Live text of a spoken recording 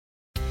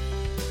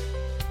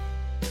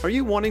Are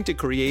you wanting to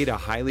create a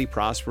highly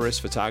prosperous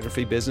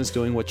photography business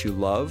doing what you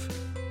love?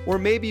 Or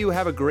maybe you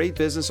have a great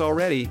business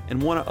already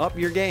and want to up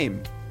your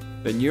game?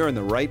 Then you're in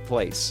the right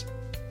place.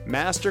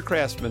 Master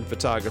Craftsman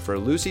photographer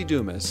Lucy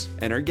Dumas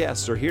and her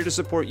guests are here to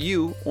support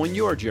you on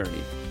your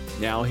journey.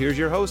 Now here's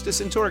your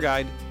hostess and tour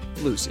guide,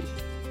 Lucy.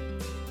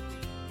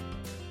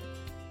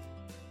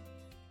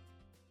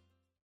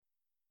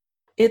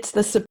 It's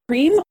the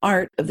supreme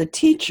art of the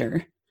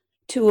teacher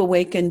to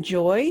awaken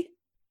joy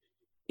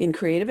in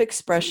creative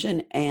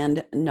expression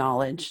and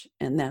knowledge,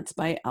 and that's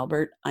by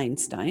Albert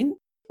Einstein.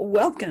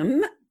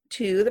 Welcome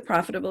to The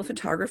Profitable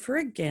Photographer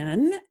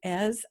again.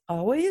 As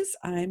always,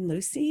 I'm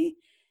Lucy,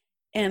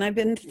 and I've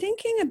been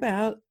thinking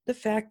about the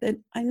fact that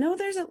I know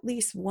there's at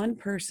least one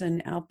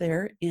person out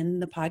there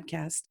in the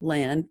podcast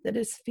land that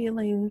is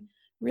feeling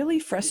really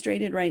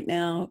frustrated right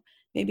now,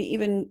 maybe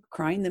even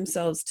crying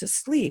themselves to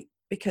sleep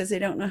because they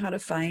don't know how to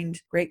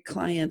find great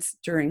clients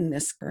during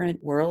this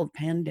current world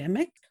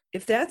pandemic.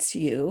 If that's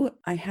you,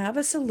 I have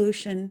a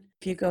solution.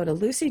 If you go to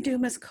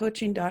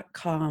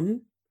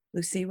lucydumascoaching.com,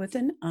 Lucy with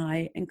an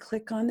I, and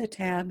click on the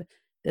tab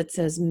that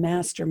says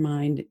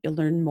Mastermind, you'll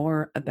learn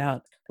more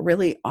about a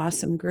really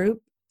awesome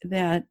group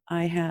that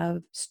I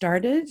have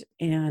started.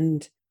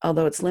 And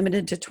although it's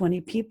limited to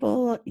 20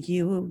 people,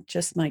 you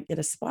just might get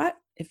a spot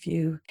if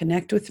you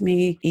connect with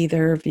me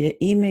either via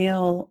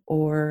email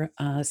or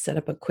set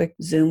up a quick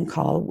Zoom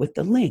call with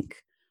the link.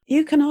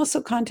 You can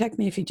also contact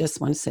me if you just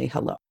want to say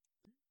hello.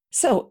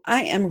 So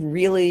I am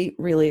really,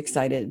 really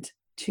excited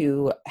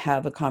to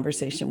have a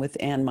conversation with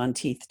Ann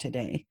Monteith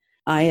today.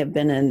 I have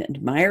been an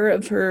admirer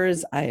of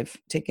hers. I've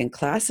taken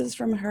classes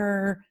from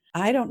her.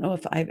 I don't know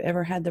if I've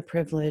ever had the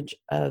privilege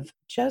of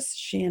just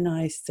she and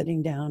I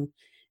sitting down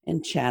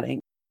and chatting.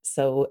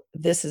 So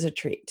this is a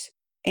treat.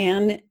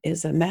 Ann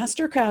is a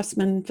master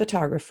craftsman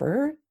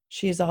photographer.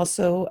 She's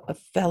also a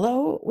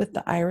fellow with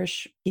the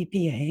Irish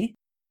PPA.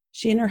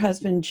 She and her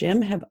husband,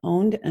 Jim, have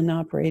owned and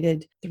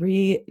operated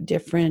 3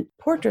 different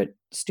portrait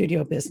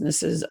studio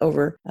businesses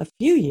over a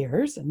few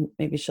years, and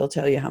maybe she'll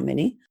tell you how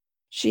many.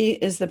 She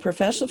is the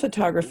professional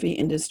photography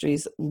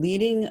industry's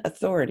leading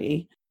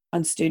authority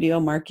on studio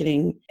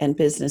marketing and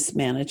business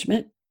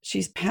management.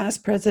 She's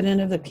past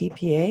president of the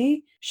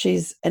PPA.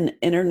 She's an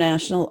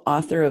international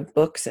author of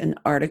books and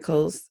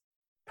articles,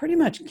 pretty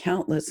much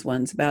countless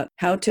ones, about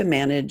how to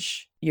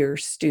manage your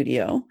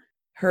studio.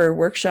 Her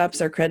workshops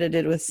are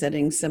credited with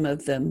setting some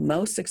of the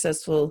most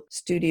successful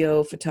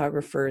studio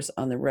photographers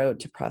on the road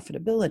to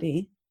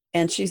profitability.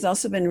 And she's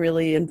also been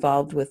really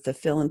involved with the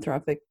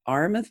philanthropic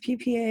arm of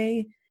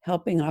PPA,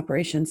 helping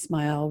Operation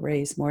Smile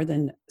raise more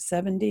than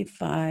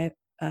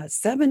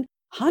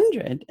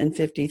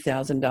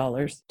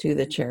 $750,000 to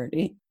the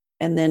charity.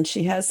 And then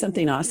she has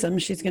something awesome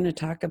she's going to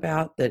talk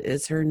about that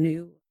is her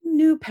new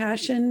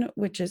passion,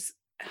 which is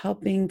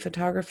helping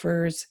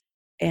photographers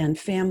and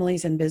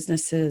families and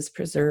businesses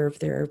preserve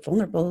their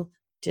vulnerable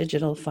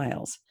digital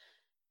files.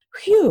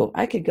 Phew,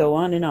 I could go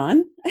on and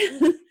on.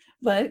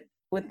 But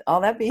with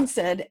all that being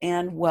said,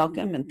 Ann,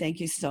 welcome, and thank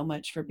you so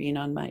much for being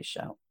on my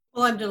show.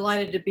 Well, I'm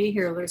delighted to be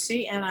here,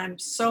 Lucy, and I'm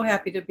so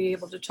happy to be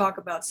able to talk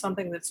about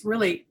something that's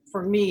really,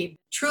 for me,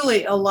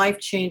 truly a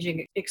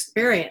life-changing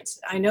experience.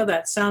 I know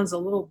that sounds a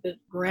little bit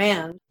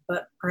grand,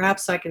 but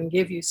perhaps I can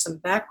give you some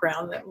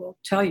background that will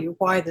tell you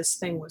why this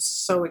thing was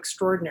so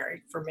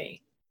extraordinary for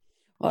me.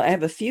 Well, I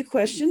have a few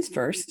questions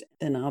first,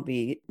 and I'll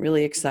be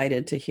really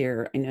excited to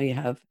hear. I know you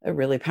have a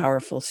really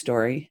powerful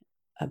story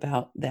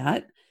about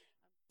that.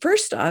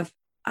 First off,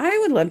 I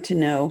would love to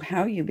know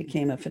how you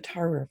became a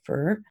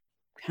photographer,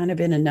 kind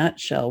of in a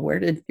nutshell. Where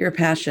did your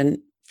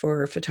passion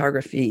for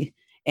photography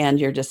and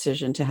your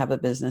decision to have a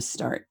business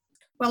start?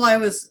 Well, I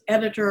was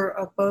editor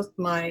of both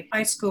my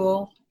high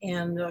school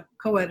and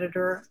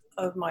co-editor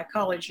of my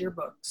college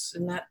yearbooks,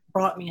 and that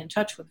brought me in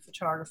touch with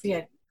photography.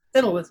 I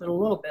fiddled with it a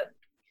little bit.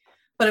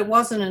 But it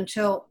wasn't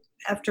until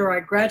after I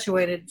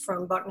graduated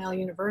from Bucknell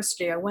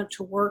University, I went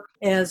to work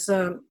as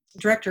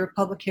director of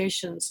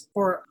publications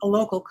for a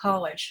local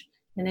college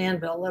in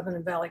Annville,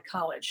 Lebanon Valley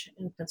College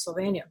in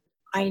Pennsylvania.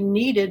 I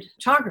needed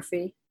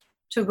photography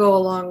to go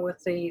along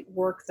with the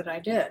work that I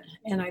did.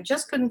 And I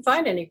just couldn't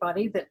find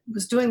anybody that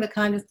was doing the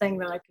kind of thing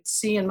that I could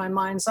see in my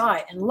mind's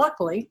eye. And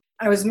luckily,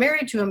 I was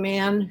married to a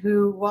man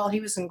who, while he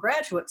was in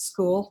graduate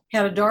school,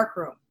 had a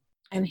darkroom.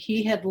 And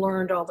he had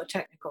learned all the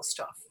technical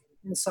stuff.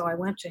 And so I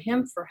went to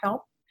him for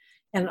help,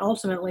 and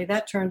ultimately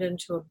that turned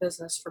into a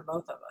business for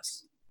both of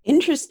us.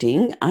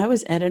 Interesting. I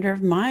was editor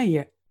of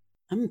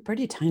I'm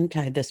pretty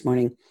tongue-tied this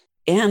morning,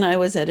 and I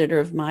was editor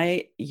of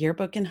my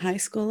yearbook in high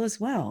school as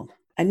well.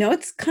 I know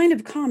it's kind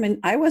of common.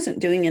 I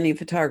wasn't doing any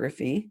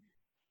photography,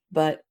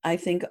 but I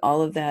think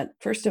all of that,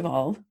 first of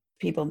all,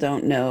 people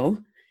don't know,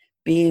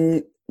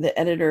 being the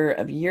editor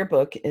of a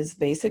yearbook is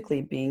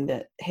basically being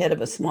the head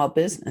of a small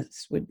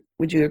business.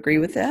 Would you agree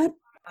with that?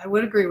 I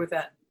would agree with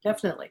that,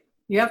 definitely.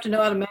 You have to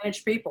know how to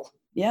manage people.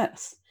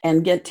 Yes,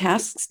 and get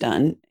tasks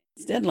done,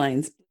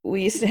 deadlines.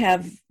 We used to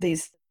have the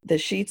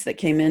sheets that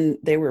came in,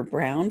 they were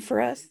brown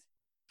for us,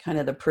 kind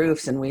of the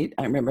proofs, and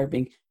I remember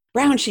being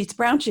brown sheets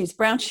when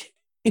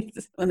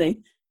they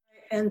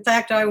In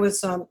fact, I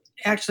was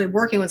actually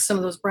working with some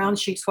of those brown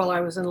sheets while I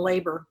was in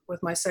labor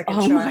with my second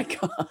Oh child. my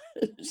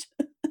gosh.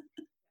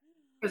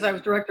 Because I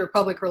was director of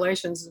public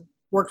relations and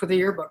worked with the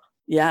yearbook.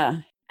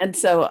 Yeah. And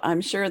so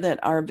I'm sure that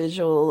our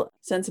visual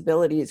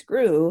sensibilities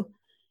grew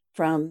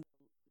from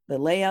the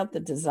layout, the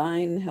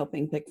design,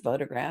 helping pick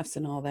photographs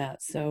and all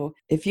that. So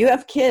if you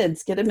have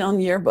kids, get them on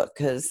yearbook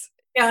because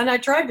Yeah, and I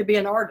tried to be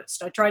an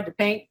artist. I tried to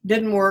paint,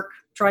 didn't work.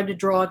 Tried to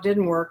draw,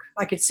 didn't work.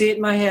 I could see it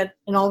in my head,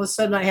 and all of a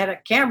sudden I had a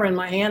camera in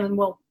my hand, and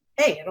well,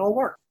 hey, it all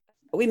worked.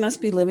 we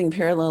must be living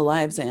parallel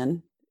lives,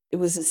 Anne. It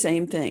was the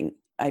same thing.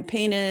 I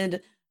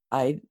painted,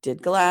 I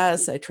did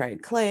glass, I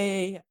tried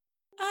clay.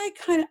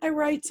 I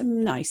write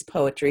some nice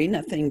poetry,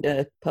 nothing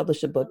to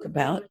publish a book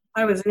about.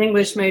 I was an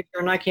English major,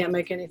 and I can't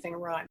make anything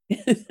rhyme.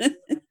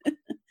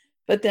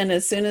 But then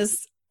as soon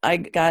as I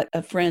got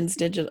a friend's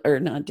digital, or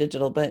not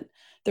digital, but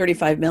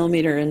 35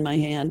 millimeter in my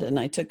hand, and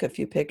I took a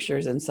few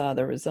pictures and saw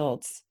the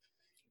results,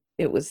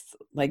 it was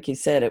like you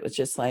said, it was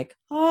just like,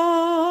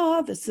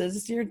 oh, this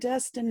is your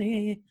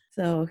destiny.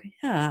 So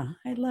yeah,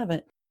 I love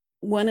it.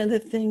 One of the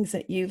things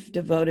that you've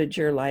devoted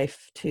your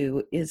life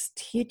to is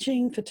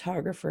teaching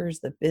photographers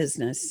the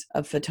business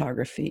of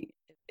photography.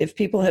 If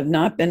people have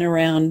not been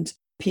around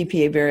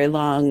PPA very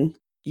long,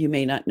 you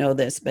may not know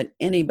this, but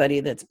anybody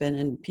that's been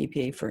in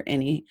PPA for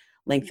any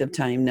length of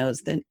time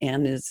knows that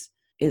Anne is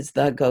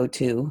the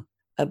go-to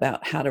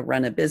about how to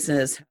run a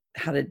business,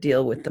 how to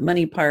deal with the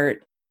money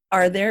part.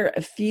 Are there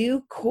a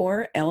few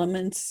core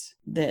elements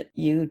that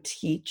you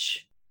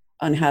teach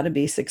on how to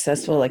be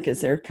successful? Like,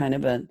 is there kind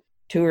of a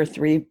 2 or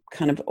 3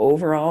 kind of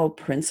overall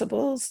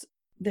principles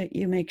that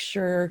you make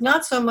sure?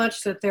 Not so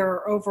much that there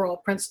are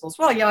overall principles.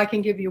 Well, yeah, I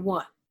can give you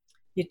one.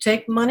 You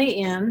take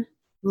money in,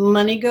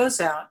 money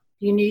goes out.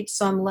 You need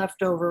some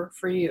left over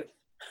for you.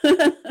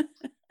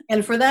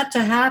 And for that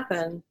to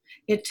happen,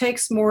 it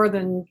takes more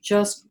than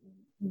just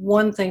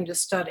one thing to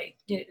study.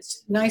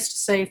 It's nice to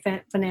say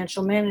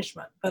financial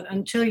management, but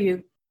until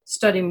you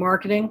study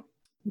marketing,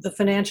 the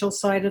financial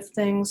side of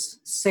things,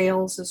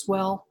 sales as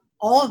well,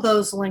 all of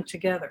those link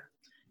together.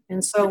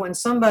 And so when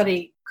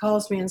somebody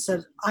calls me and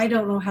says, I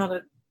don't know how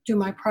to do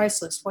my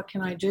price list, what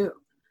can I do?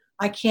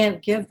 I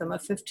can't give them a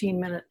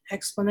 15-minute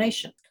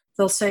explanation.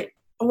 They'll say,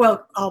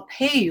 well, I'll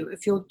pay you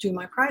if you'll do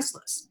my price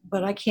list,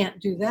 but I can't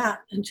do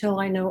that until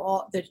I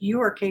know that you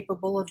are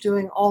capable of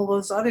doing all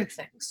those other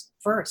things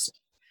first.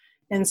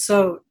 And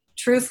so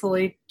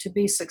truthfully, to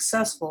be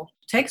successful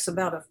takes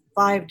about a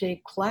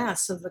 5-day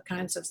class of the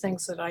kinds of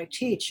things that I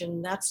teach.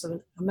 And that's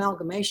an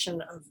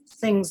amalgamation of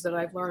things that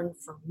I've learned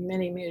from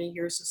many, many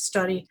years of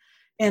study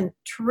and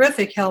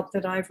terrific help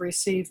that I've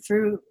received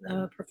through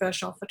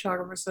Professional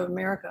Photographers of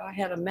America. I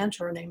had a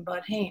mentor named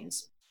Bud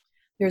Haynes.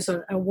 There's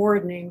an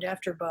award named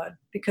after Bud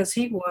because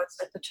he was,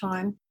 at the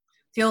time,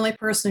 the only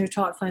person who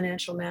taught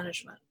financial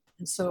management.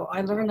 And so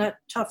I learned that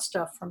tough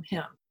stuff from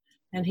him.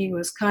 And he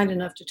was kind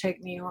enough to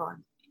take me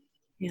on.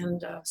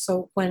 And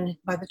so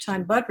by the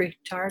time Bud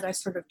retired, I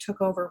sort of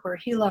took over where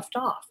he left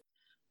off.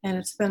 And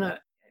it's been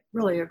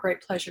really a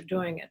great pleasure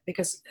doing it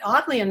because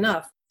oddly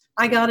enough,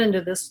 I got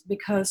into this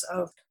because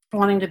of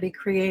wanting to be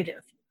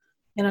creative.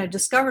 And I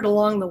discovered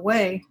along the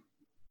way,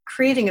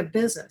 creating a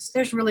business,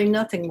 there's really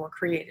nothing more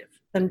creative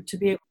than to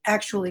be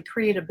actually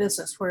create a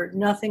business where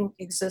nothing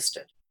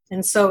existed.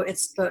 And so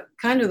it's the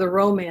kind of the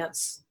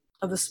romance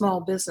of the small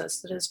business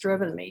that has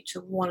driven me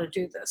to want to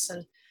do this.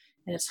 And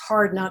it's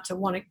hard not to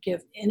want to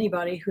give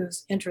anybody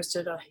who's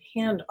interested a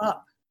hand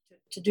up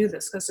to do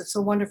this because it's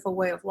a wonderful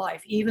way of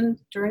life. Even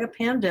during a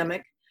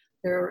pandemic,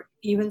 there are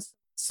even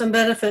some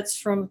benefits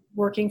from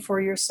working for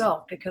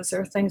yourself because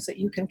there are things that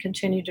you can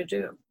continue to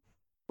do.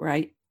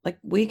 Right. Like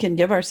we can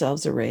give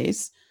ourselves a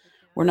raise.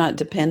 We're not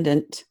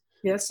dependent.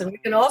 Yes, and we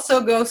can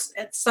also go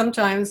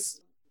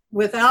sometimes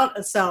without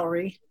a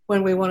salary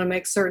when we want to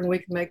make certain we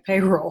can make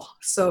payroll.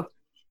 So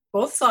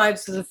both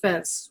sides of the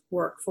fence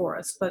work for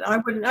us, but I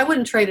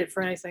wouldn't trade it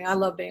for anything. I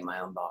love being my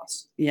own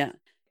boss. Yeah.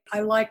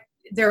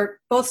 They're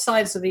both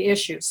sides of the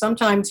issue.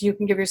 Sometimes you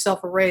can give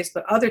yourself a raise,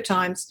 but other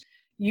times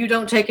you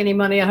don't take any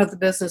money out of the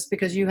business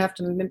because you have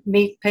to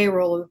meet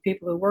payroll of the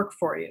people who work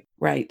for you.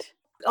 Right.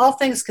 All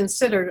things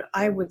considered,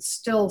 I would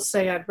still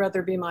say I'd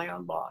rather be my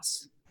own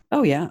boss.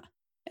 Oh, yeah.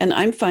 And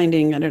I'm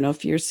finding, I don't know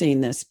if you're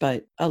seeing this,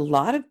 but a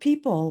lot of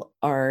people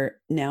are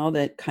now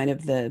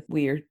that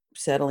we're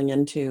settling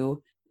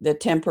into the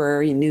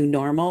temporary new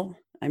normal.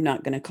 I'm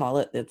not going to call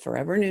it the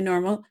forever new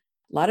normal.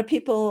 A lot of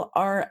people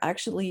are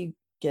actually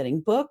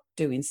getting booked,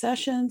 doing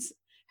sessions,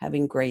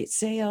 having great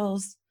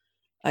sales.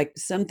 Like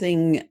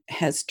something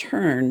has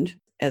turned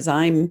as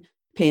I'm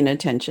paying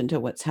attention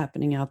to what's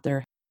happening out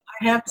there.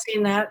 I have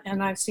seen that,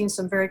 and I've seen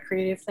some very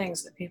creative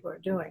things that people are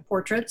doing.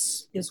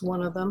 Portraits is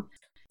one of them.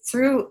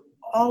 Through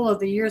all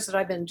of the years that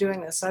I've been doing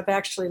this, I've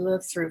actually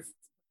lived through,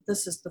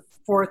 this is the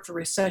 4th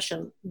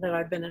recession that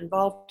I've been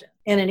involved in.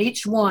 And in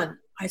each one,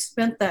 I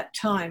spent that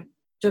time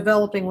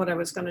developing what I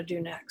was going to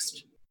do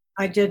next.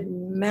 I did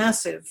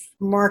massive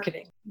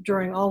marketing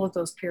during all of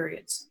those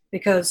periods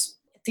because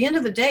At the end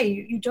of the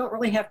day, you don't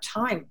really have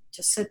time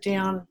to sit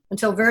down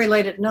until very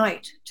late at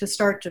night to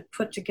start to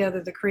put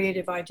together the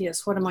creative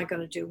ideas. What am I going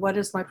to do? What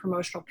is my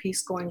promotional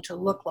piece going to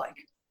look like?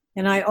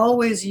 And I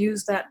always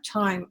use that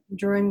time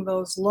during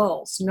those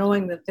lulls,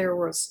 knowing that there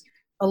was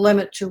a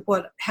limit to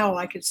how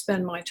I could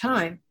spend my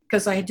time,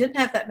 because I didn't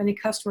have that many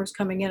customers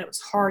coming in. It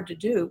was hard to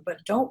do,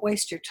 but don't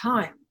waste your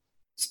time.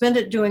 Spend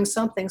it doing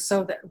something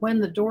so that when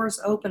the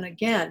doors open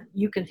again,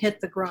 you can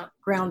hit the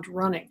ground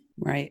running.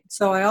 Right.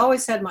 So I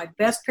always had my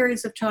best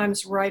periods of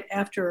times right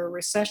after a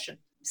recession.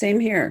 Same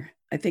here.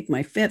 I think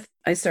my fifth,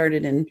 I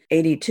started in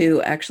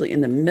 82, actually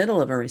in the middle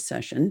of a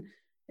recession.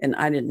 And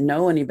I didn't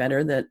know any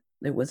better that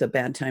it was a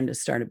bad time to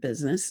start a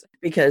business,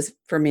 because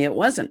for me, it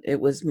wasn't.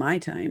 It was my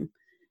time.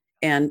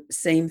 And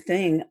same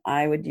thing,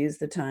 I would use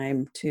the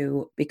time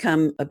to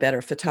become a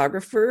better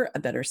photographer, a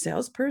better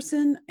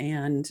salesperson,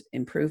 and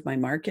improve my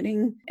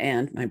marketing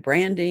and my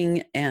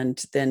branding.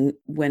 And then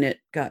when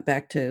it got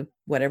back to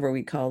whatever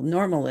we call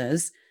normal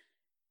is,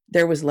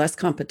 there was less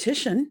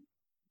competition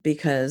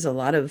because a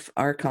lot of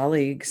our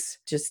colleagues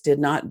just did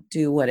not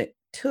do what it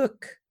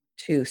took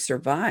to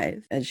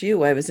survive. As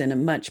you, I was in a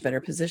much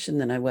better position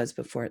than I was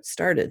before it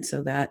started.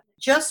 So that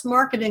just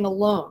marketing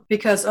alone,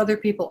 because other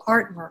people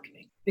aren't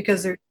marketing,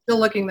 because they're still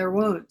licking their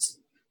wounds.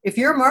 If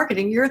you're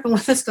marketing, you're the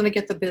one that's going to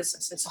get the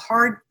business. It's a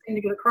hard thing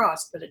to get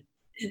across, but it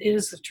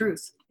is the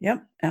truth.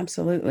 Yep,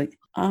 absolutely.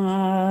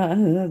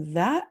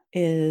 That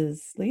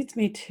leads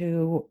me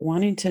to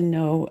wanting to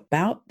know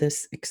about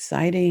this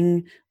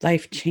exciting,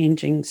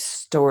 life-changing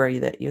story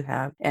that you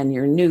have and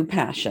your new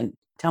passion.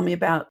 Tell me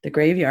about the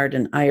graveyard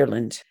in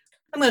Ireland.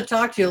 I'm going to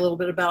talk to you a little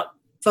bit about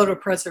photo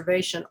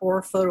preservation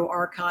or photo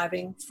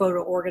archiving,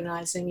 photo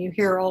organizing. You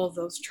hear all of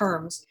those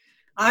terms.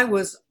 I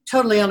was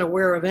totally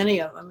unaware of any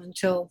of them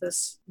until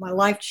my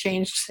life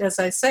changed. As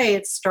I say,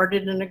 it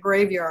started in a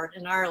graveyard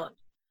in Ireland.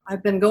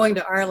 I've been going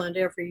to Ireland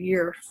every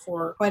year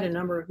for quite a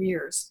number of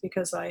years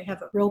because I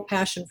have a real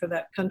passion for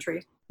that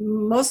country.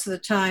 Most of the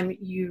time,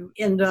 you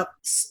end up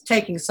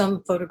taking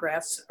some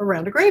photographs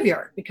around a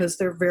graveyard because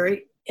they're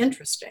very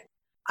interesting.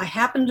 I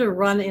happened to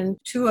run into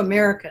 2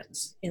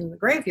 Americans in the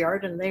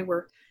graveyard, and they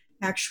were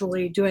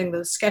actually doing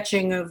the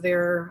sketching of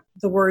the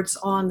words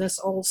on this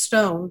old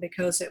stone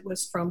because it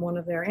was from one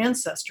of their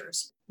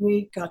ancestors.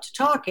 We got to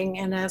talking,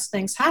 and as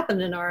things happen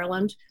in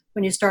Ireland,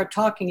 when you start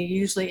talking, you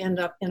usually end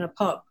up in a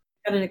pub.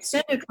 Had an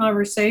extended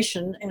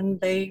conversation,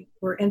 and they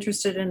were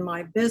interested in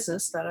my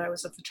business, that I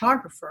was a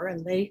photographer,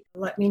 and they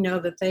let me know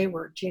that they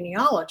were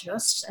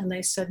genealogists, and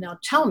they said, now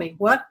tell me,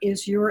 what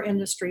is your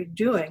industry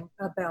doing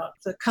about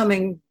the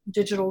coming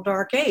digital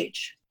dark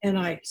age? And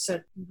I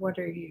said, what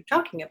are you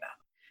talking about?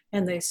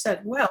 And they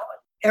said, well,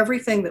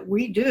 everything that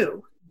we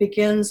do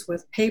begins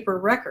with paper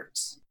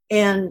records,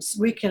 and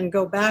we can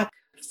go back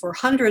for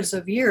hundreds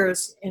of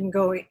years and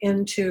go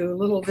into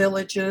little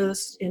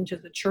villages, into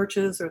the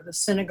churches or the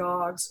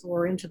synagogues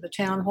or into the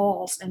town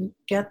halls and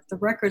get the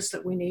records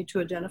that we need to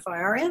identify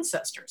our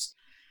ancestors.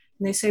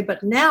 And they say,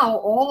 but now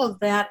all of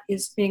that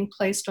is being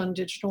placed on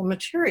digital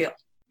material.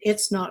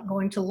 It's not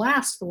going to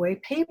last the way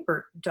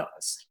paper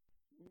does.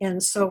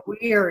 And so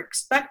we are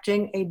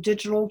expecting a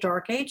digital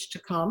dark age to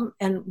come,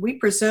 and we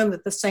presume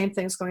that the same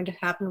thing is going to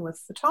happen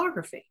with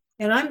photography.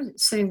 And I'm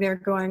sitting there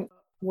going,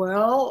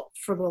 well,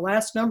 for the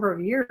last number of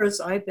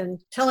years, I've been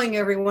telling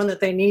everyone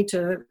that they need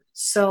to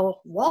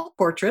sell wall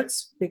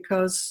portraits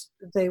because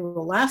they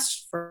will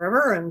last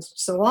forever and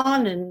so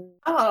on. And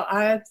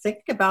I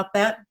think about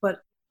that.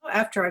 But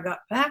after I got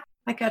back,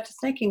 I got to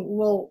thinking,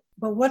 well,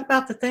 but what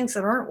about the things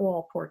that aren't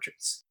wall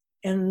portraits?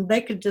 And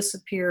they could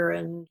disappear.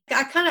 And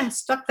I kind of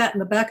stuck that in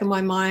the back of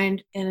my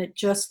mind, and it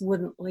just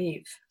wouldn't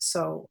leave.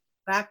 So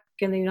back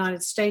in the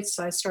United States,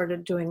 I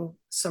started doing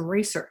some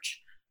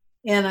research.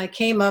 And I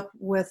came up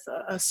with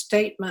a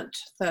statement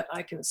that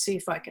I can see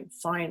if I can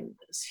find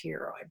this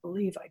here. I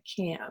believe I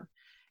can.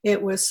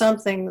 It was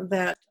something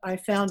that I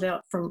found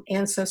out from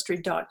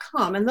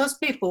Ancestry.com. And those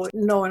people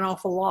know an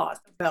awful lot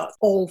about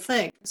old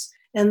things.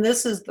 And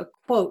this is the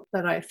quote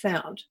that I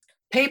found.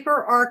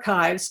 Paper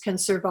archives can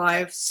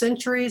survive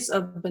centuries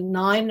of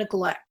benign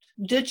neglect.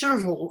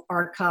 Digital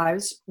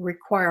archives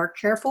require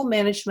careful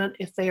management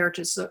if they are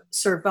to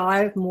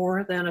survive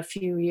more than a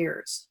few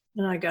years.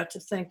 And I got to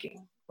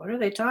thinking, what are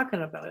they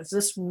talking about?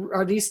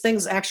 Are these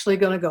things actually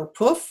going to go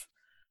poof?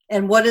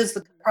 And what is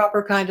the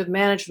proper kind of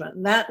management?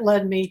 And that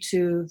led me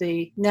to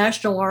the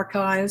National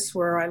Archives,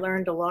 where I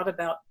learned a lot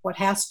about what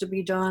has to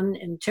be done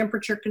in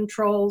temperature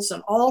controls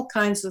and all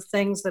kinds of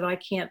things that I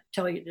can't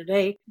tell you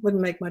today.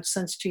 Wouldn't make much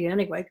sense to you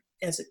anyway,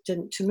 as it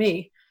didn't to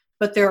me.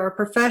 But there are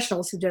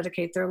professionals who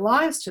dedicate their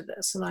lives to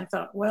this. And I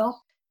thought,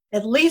 well,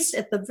 at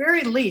the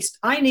very least,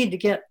 I need to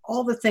get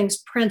all the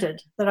things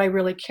printed that I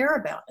really care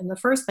about. And the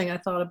first thing I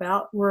thought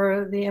about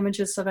were the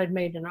images that I'd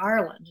made in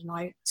Ireland. And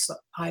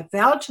I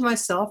vowed to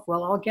myself,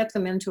 well, I'll get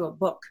them into a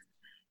book.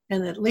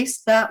 And at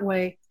least that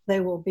way, they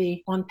will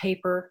be on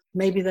paper.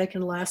 Maybe they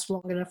can last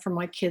long enough for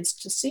my kids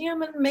to see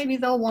them. And maybe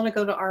they'll want to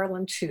go to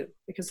Ireland too,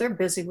 because they're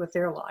busy with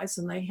their lives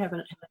and they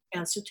haven't had a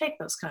chance to take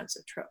those kinds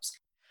of trips.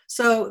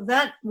 So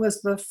that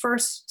was the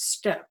first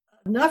step.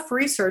 enough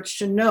research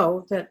to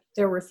know that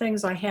there were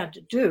things I had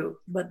to do.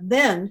 But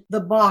then the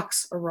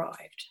box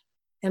arrived.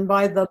 And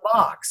by the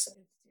box,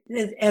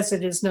 as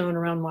it is known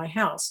around my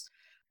house,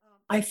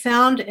 I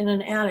found in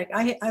an attic,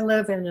 I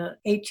live in an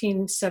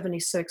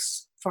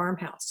 1876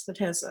 farmhouse that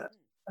has a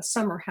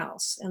summer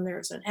house, and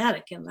there's an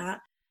attic in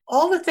that.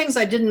 All the things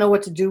I didn't know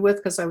what to do with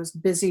because I was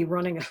busy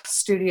running a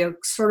studio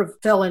sort of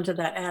fell into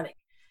that attic.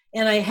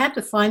 And I had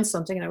to find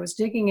something, and I was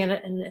digging in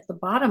it, and at the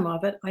bottom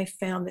of it, I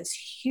found this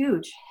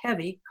huge,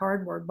 heavy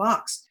cardboard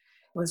box.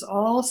 It was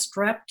all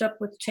strapped up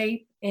with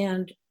tape,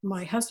 and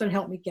my husband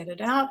helped me get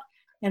it out,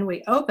 and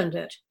we opened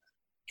it,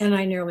 and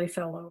I nearly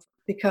fell over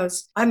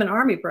because I'm an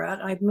Army brat.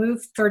 I've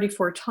moved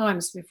 34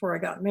 times before I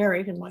got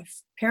married, and my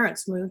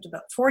parents moved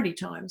about 40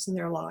 times in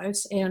their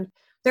lives, and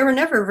there were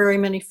never very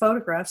many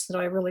photographs that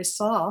I really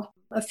saw,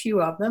 a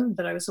few of them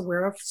that I was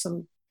aware of,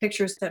 some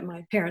pictures that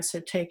my parents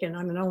had taken.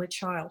 I'm an only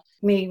child,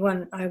 me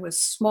when I was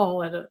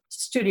small at a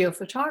studio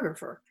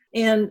photographer.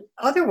 And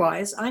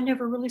otherwise, I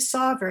never really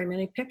saw very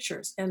many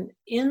pictures. And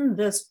in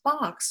this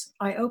box,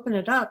 I open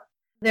it up,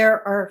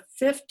 there are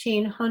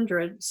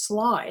 1,500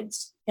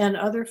 slides and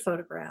other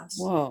photographs.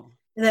 Whoa.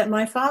 That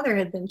my father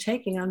had been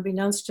taking,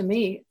 unbeknownst to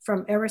me,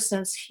 from ever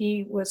since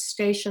he was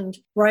stationed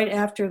right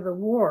after the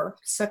war,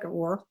 Second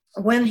War,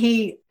 when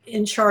he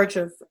in charge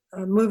of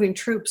moving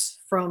troops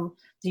from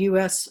the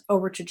U.S.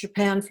 over to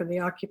Japan for the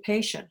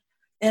occupation.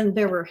 And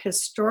there were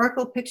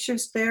historical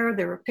pictures there.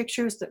 There were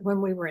pictures that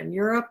when we were in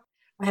Europe,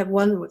 I have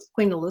one with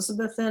Queen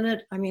Elizabeth in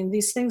it. I mean,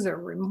 these things are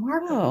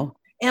remarkable. Oh.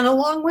 And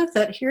along with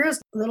it,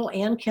 here's little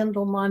Anne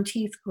Kendall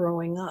Monteith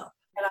growing up.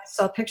 And I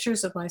saw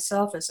pictures of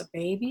myself as a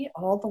baby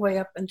all the way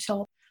up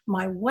until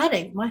my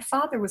wedding. My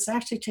father was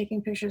actually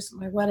taking pictures of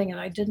my wedding, and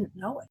I didn't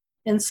know it.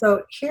 And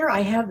so here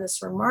I have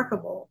this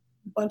remarkable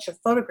bunch of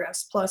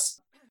photographs.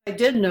 Plus, I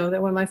did know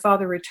that when my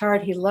father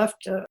retired, he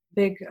left a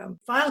big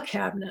file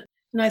cabinet.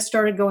 And I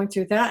started going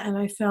through that, and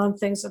I found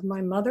things of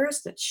my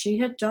mother's that she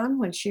had done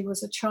when she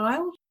was a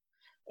child.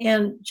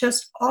 And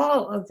just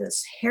all of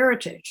this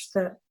heritage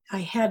that I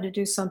had to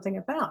do something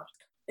about.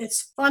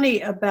 It's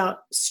funny about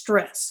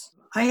stress.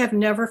 I have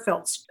never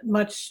felt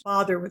much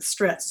bother with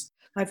stress.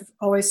 I've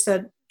always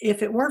said,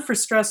 if it weren't for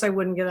stress, I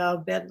wouldn't get out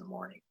of bed in the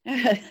morning.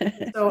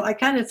 So I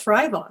kind of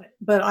thrive on it.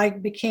 But I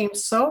became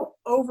so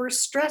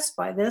overstressed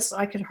by this,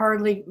 I could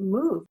hardly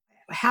move.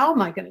 How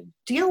am I going to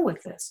deal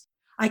with this?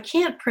 I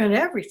can't print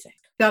everything.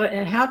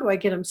 And how do I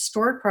get them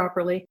stored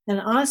properly?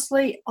 And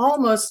honestly,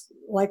 almost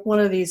like one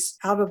of these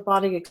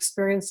out-of-body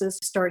experiences,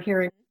 start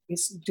hearing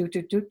these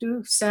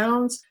do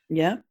sounds.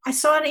 Yeah. I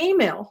saw an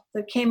email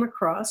that came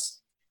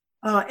across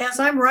as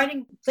I'm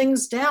writing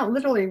things down,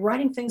 literally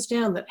writing things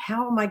down, that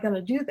how am I going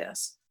to do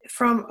this,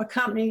 from a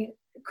company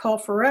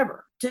called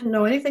Forever. Didn't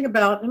know anything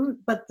about them,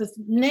 but the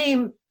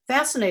name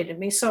fascinated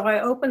me. So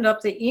I opened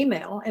up the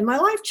email and my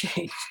life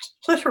changed,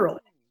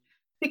 literally,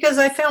 because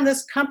I found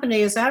this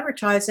company is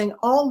advertising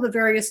all the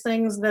various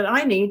things that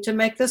I need to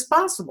make this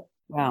possible.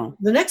 Wow.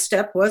 The next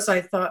step was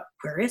I thought,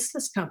 where is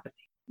this company?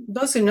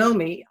 Those who know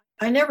me,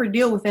 I never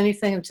deal with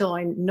anything until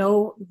I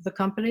know the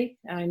company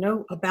and I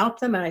know about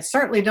them. And I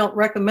certainly don't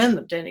recommend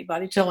them to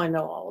anybody till I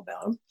know all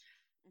about them.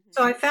 Mm-hmm.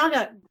 So I found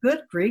out,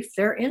 good grief,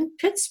 they're in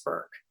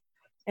Pittsburgh.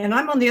 And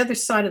I'm on the other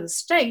side of the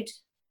state.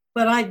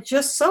 But I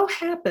just so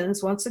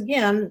happens, once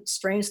again,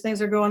 strange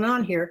things are going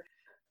on here.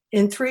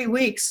 In 3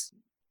 weeks,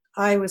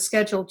 I was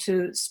scheduled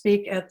to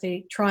speak at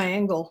the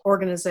Triangle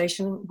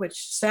organization, which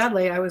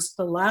sadly I was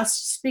the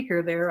last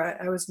speaker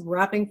there. I was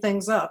wrapping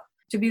things up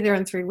to be there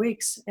in 3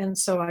 weeks. And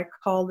so I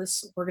called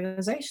this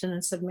organization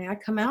and said, may I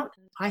come out?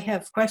 I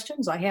have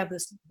questions. I have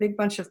this big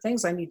bunch of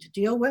things I need to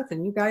deal with,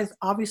 and you guys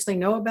obviously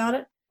know about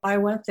it. I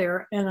went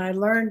there and I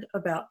learned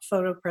about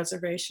photo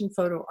preservation,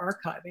 photo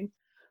archiving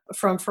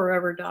from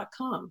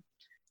forever.com.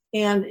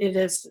 And it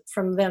is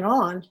from then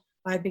on,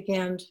 I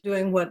began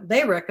doing what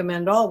they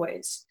recommend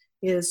always,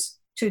 is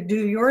to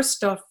do your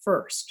stuff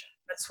first.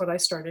 That's what I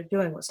started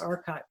doing, was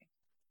archiving.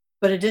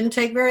 But it didn't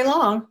take very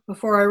long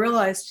before I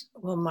realized,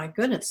 well, my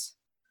goodness,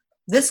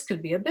 this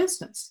could be a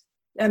business.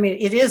 I mean,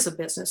 it is a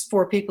business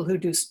for people who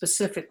do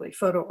specifically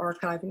photo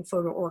archiving,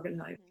 photo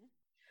organizing.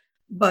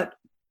 But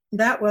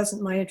that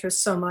wasn't my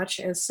interest so much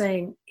as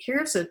saying,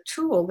 here's a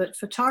tool that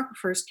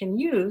photographers can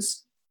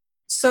use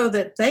so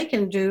that they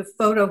can do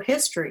photo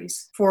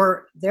histories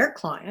for their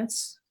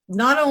clients.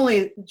 Not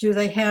only do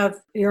they have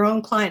your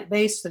own client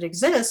base that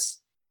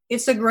exists,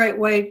 it's a great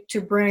way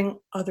to bring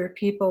other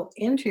people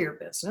into your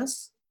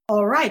business.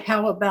 All right,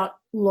 how about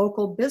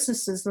local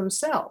businesses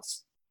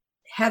themselves?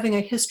 Having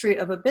a history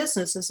of a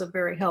business is a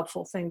very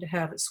helpful thing to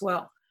have as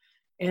well.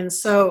 And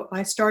so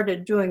I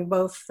started doing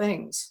both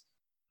things,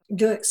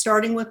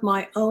 starting with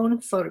my own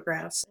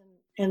photographs.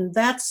 And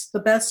that's the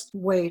best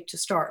way to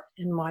start,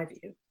 in my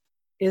view,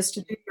 is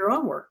to do your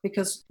own work,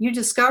 because you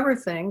discover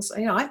things.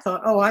 You know, I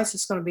thought, I was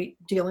just going to be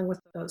dealing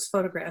with those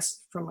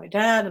photographs from my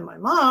dad and my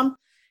mom,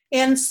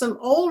 and some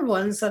old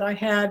ones that I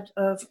had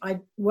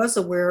I was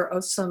aware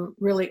of some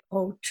really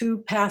two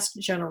past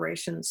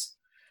generations.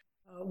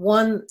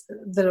 One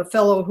that a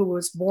fellow who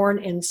was born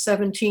in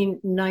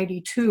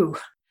 1792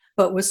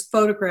 but was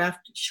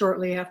photographed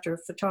shortly after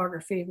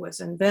photography was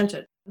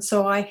invented.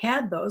 So I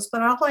had those,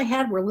 but all I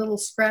had were little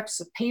scraps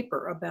of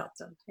paper about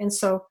them. And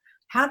so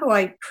how do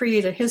I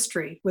create a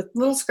history with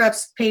little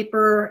scraps of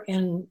paper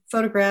and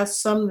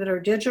photographs, some that are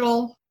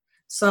digital,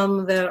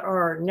 some that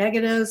are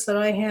negatives that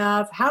I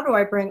have? How do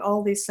I bring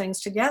all these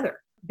things together?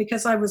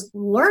 Because I was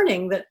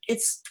learning that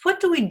it's, what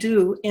do we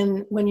do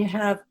when you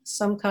have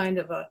some kind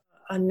of a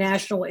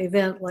national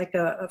event like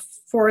a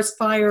forest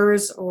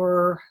fires,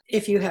 or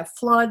if you have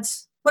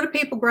floods? What do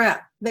people grab?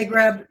 They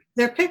grab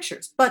their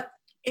pictures. But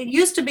it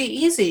used to be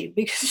easy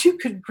because you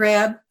could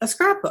grab a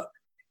scrapbook.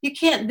 You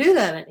can't do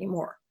that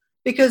anymore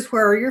because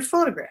where are your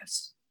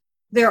photographs?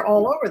 They're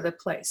all over the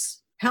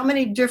place. How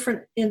many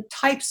different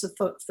types of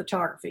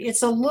photography?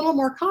 It's a little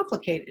more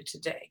complicated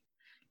today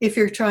if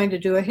you're trying to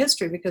do a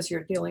history, because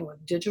you're dealing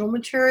with digital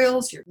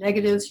materials, your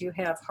negatives, you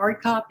have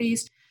hard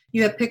copies,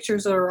 you have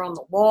pictures that are on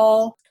the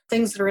wall,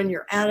 things that are in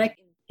your attic,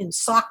 in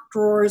sock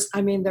drawers.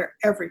 I mean, they're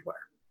everywhere.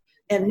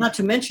 And not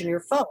to mention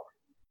your phone.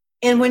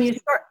 And when you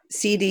start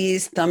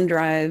CDs, thumb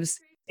drives.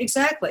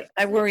 Exactly.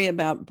 I worry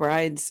about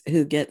brides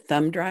who get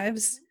thumb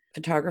drives,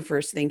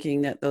 photographers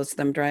thinking that those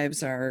thumb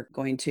drives are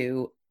going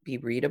to be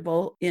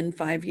readable in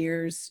 5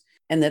 years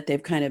and that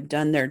they've kind of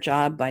done their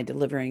job by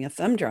delivering a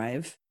thumb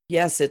drive.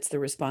 Yes, it's the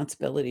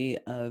responsibility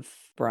of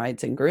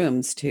brides and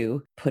grooms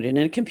to put it in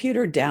a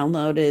computer,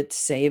 download it,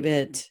 save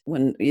it.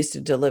 When we used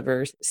to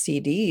deliver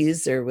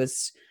CDs, there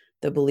was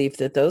the belief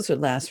that those would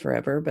last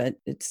forever, but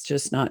it's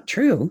just not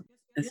true.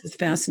 This is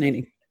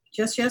fascinating.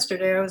 Just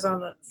yesterday, I was on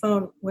the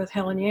phone with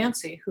Helen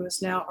Yancey, who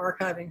is now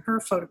archiving her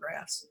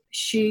photographs.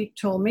 She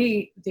told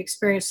me the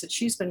experience that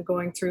she's been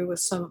going through with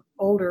some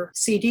older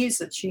CDs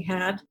that she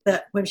had,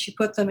 that when she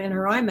put them in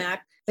her iMac,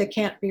 they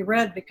can't be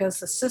read because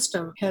the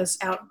system has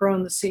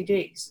outgrown the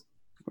CDs.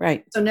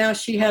 Right. So now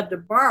she had to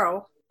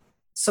borrow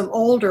some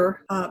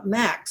older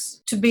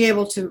Macs to be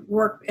able to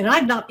work. And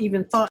I'd not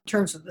even thought in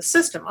terms of the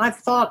system. I've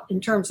thought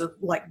in terms of,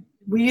 like,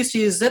 we used to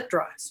use zip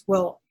drives.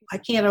 Well, I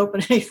can't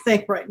open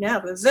anything right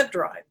now with a zip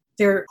drive.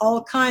 There are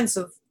all kinds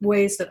of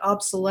ways that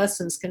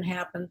obsolescence can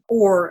happen,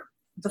 or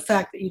the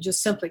fact that you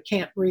just simply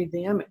can't read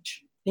the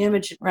image. The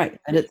image, right,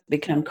 and it's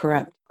become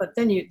corrupt. But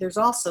then there's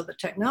also the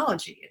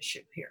technology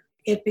issue here.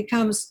 It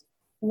becomes,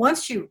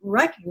 once you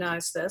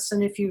recognize this,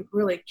 and if you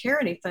really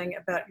care anything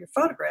about your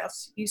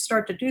photographs, you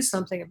start to do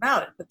something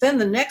about it. But then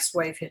the next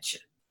wave hits you.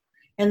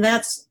 And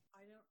that's,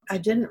 I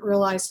didn't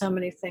realize how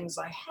many things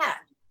I had.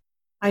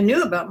 I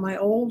knew about my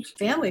old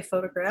family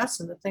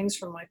photographs and the things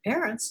from my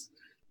parents,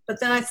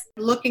 but then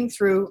looking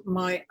through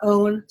my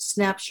own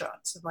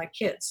snapshots of my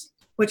kids,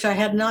 which I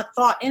had not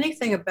thought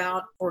anything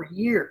about for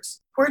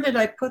years. Where did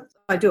I put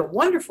them? I do a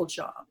wonderful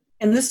job.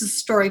 And this is a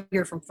story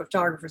here from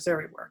photographers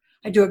everywhere.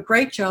 I do a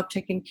great job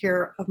taking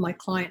care of my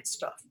client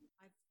stuff.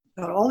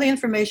 I've got all the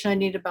information I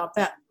need about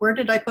that. Where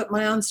did I put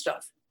my own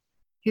stuff?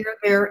 Here,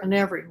 there, and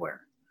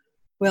everywhere.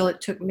 Well,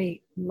 it took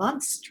me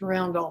months to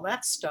round all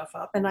that stuff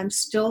up, and I'm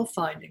still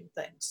finding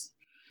things.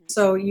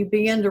 So you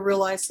begin to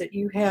realize that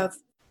you have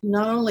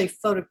not only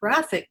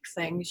photographic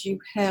things, you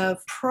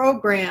have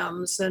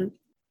programs and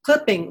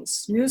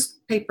clippings,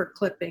 newspaper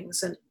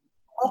clippings, and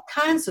all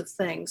kinds of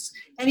things.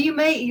 And you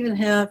may even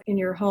have in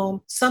your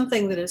home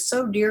something that is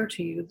so dear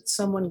to you that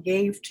someone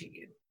gave to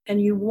you.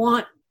 And you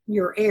want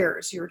your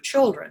heirs, your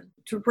children,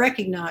 to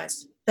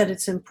recognize that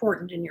it's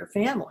important in your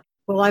family.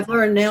 Well, I've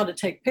learned now to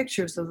take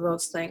pictures of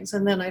those things,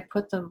 and then I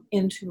put them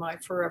into my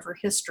forever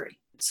history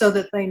so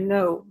that they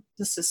know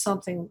this is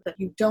something that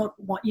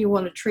you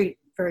want to treat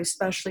very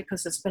specially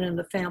because it's been in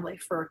the family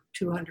for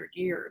 200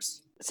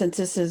 years. Since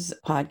this is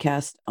a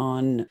podcast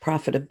on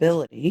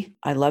profitability,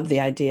 I love the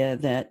idea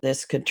that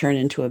this could turn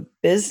into a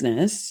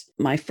business.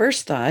 My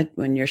first thought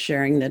when you're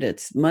sharing that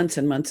it's months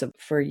and months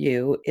for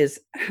you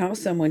is how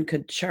someone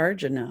could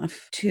charge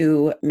enough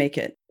to make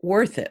it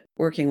worth it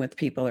working with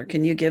people. Or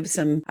can you give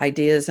some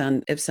ideas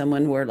on if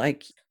someone were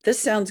like, this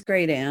sounds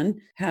great, Anne.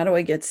 How do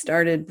I get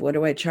started? What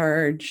do I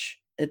charge,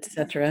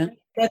 etc.?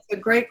 That's a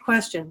great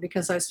question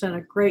because I spent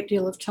a great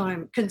deal of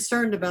time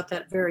concerned about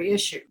that very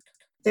issue.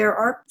 There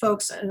are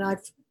folks, and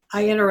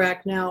I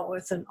interact now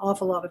with an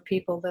awful lot of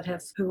people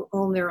who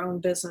own their own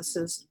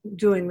businesses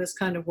doing this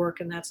kind of work,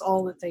 and that's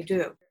all that they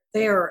do.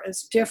 They are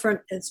as different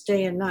as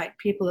day and night.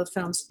 People have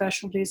found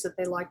specialties that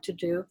they like to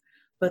do,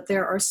 but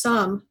there are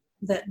some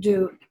that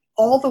do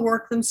all the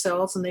work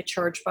themselves and they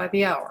charge by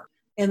the hour.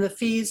 And the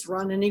fees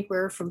run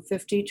anywhere from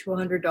 $50 to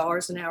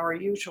 $100 an hour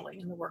usually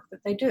in the work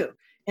that they do.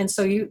 And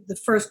so the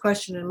first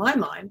question in my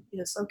mind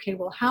is, okay,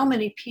 well, how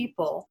many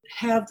people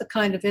have the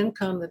kind of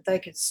income that they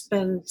could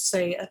spend,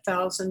 say,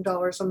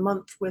 $1,000 a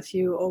month with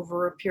you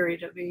over a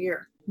period of a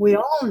year? We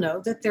all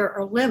know that there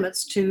are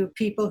limits to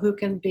people who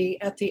can be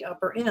at the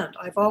upper end.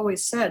 I've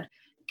always said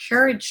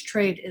carriage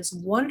trade is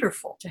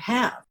wonderful to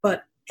have,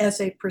 but as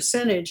a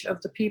percentage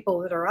of the people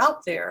that are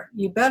out there,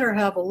 you better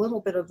have a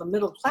little bit of the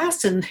middle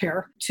class in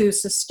there to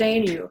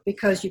sustain you,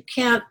 because you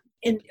can't,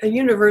 in a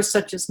universe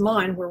such as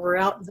mine, where we're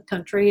out in the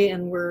country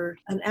and we're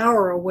an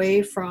hour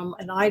away from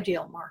an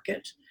ideal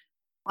market,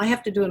 I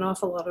have to do an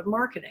awful lot of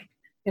marketing.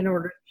 in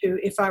order to,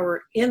 if I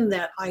were in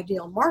that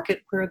ideal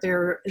market where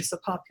there is a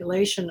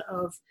population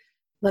of,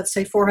 let's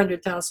say,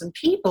 400,000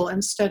 people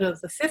instead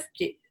of the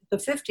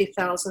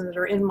 50,000 that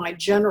are in my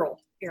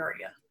general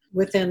area.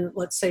 Within,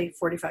 let's say,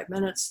 45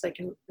 minutes, they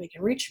can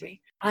reach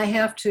me. I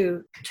have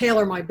to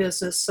tailor my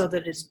business so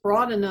that it's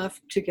broad enough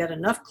to get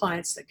enough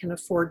clients that can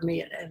afford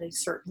me at a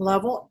certain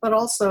level, but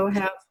also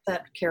have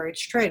that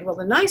carriage trade. Well,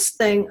 the nice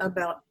thing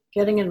about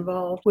getting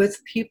involved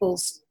with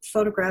people's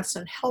photographs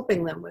and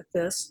helping them with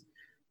this,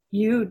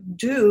 you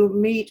do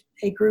meet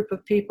a group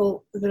of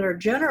people that are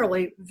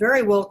generally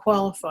very well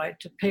qualified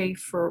to pay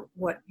for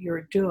what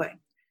you're doing.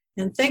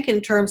 And think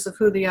in terms of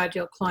who the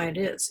ideal client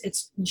is.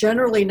 It's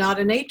generally not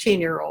an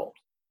 18-year-old.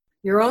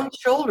 Your own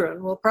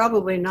children will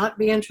probably not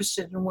be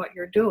interested in what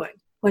you're doing.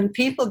 When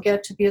people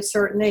get to be a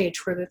certain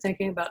age where they're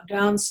thinking about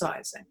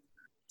downsizing,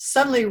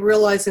 suddenly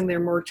realizing their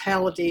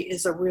mortality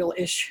is a real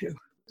issue.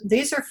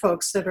 These are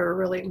folks that are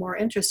really more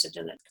interested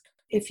in it.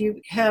 If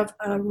you have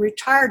a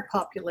retired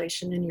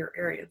population in your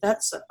area,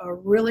 that's a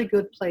really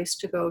good place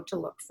to go to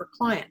look for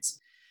clients.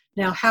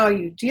 Now, how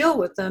you deal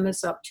with them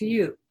is up to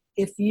you.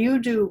 If you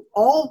do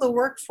all the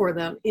work for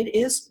them,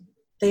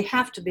 they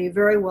have to be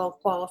very well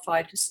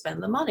qualified to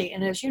spend the money.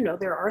 And as you know,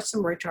 there are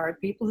some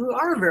retired people who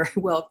are very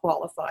well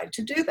qualified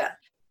to do that.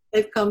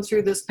 They've come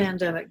through this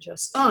pandemic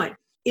just fine.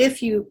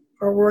 If you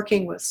are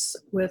working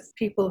with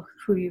people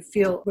who you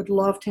feel would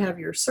love to have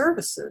your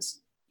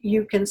services,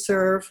 you can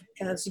serve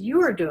as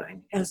you are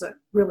doing, as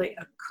really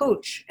a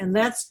coach. And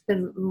that's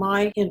been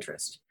my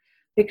interest.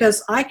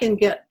 Because I can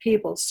get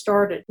people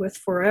started with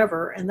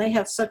Forever, and they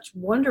have such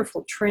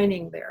wonderful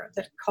training there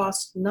that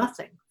costs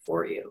nothing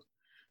for you.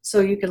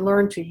 So you can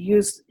learn to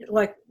use,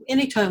 like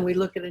anytime we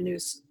look at a new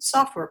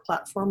software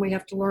platform, we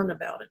have to learn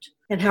about it.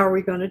 And how are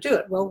we going to do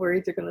it? Well, we're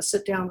either going to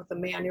sit down with the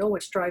manual,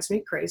 which drives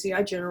me crazy.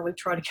 I generally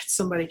try to get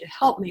somebody to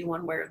help me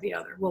one way or the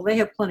other. Well, they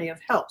have plenty of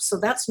help. So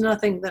that's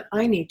nothing that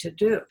I need to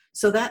do.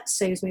 So that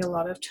saves me a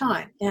lot of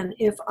time. And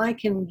if I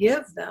can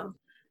give them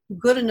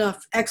good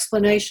enough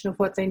explanation of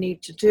what they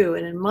need to do.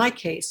 And in my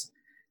case,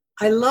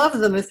 I love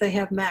them if they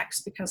have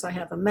Macs because I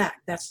have a Mac.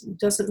 That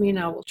doesn't mean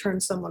I will turn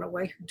someone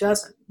away who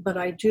doesn't, but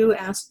I do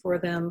ask for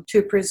them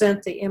to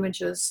present the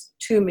images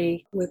to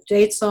me with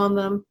dates on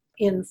them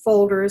in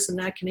folders, and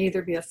that can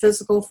either be a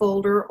physical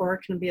folder or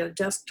it can be a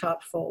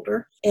desktop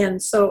folder.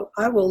 And so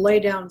I will lay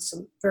down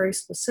some very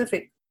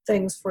specific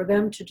things for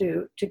them to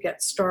do to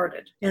get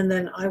started. And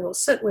then I will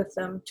sit with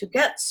them to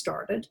get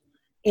started.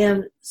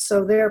 And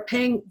so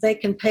they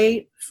can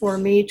pay for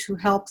me to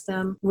help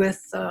them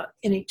with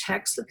any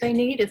text that they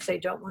need if they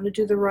don't want to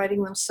do the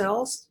writing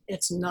themselves.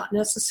 It's not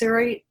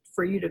necessary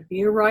for you to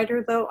be a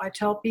writer, though. I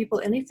tell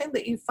people anything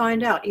that you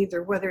find out,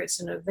 either whether it's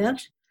an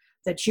event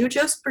that you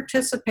just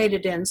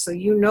participated in so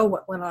you know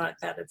what went on at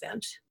that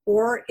event,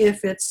 or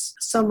if it's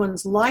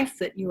someone's life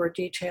that you are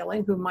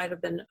detailing who might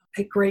have been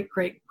a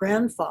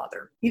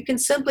great-great-grandfather, you can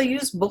simply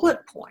use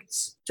bullet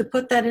points to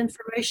put that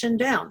information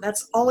down.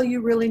 That's all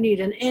you really need,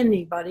 and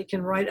anybody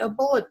can write a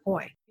bullet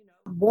point.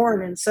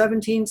 Born in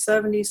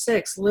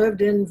 1776,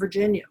 lived in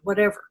Virginia,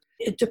 whatever.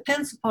 It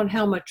depends upon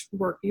how much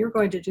work you're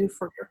going to do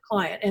for your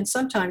client, and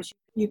sometimes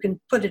you can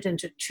put it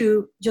into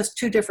two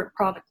different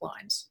product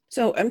lines.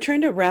 So I'm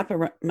trying to wrap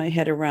my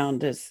head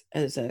around as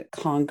a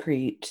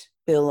concrete,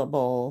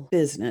 billable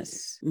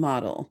business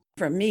model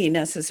for me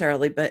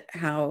necessarily, but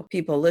how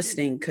people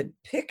listening could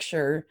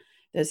picture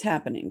this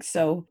happening.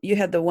 So you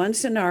had the one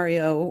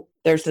scenario,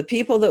 there's the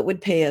people that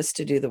would pay us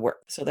to do the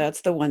work. So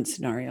that's the one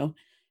scenario.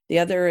 The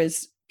other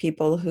is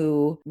people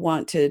who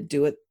want to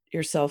do it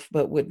yourself,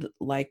 but would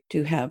like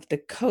to have the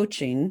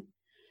coaching.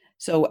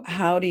 So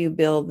how do you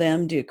bill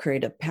them? Do you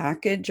create a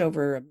package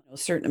over a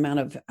certain amount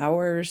of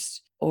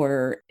hours?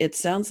 Or it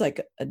sounds like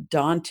a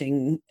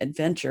daunting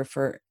adventure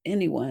for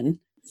anyone.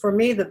 For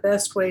me, the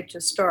best way to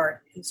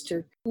start is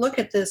to look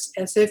at this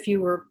as if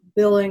you were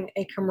billing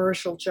a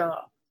commercial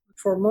job.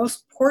 For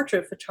most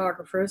portrait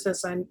photographers,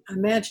 as I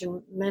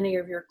imagine many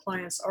of your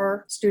clients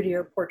are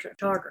studio portrait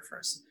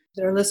photographers,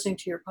 they're listening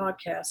to your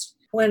podcast.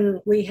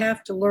 When we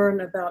have to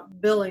learn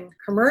about billing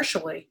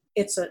commercially,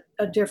 it's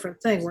a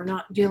different thing. We're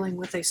not dealing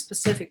with a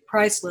specific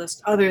price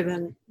list other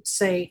than,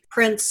 say,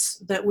 prints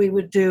that we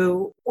would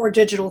do or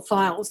digital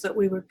files that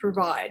we would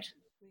provide.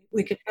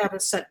 We could have a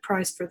set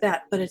price for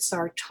that, but it's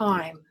our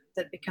time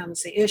that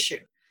becomes the issue.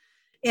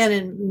 And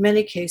in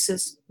many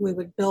cases, we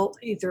would bill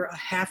either a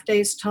half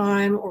day's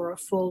time or a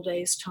full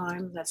day's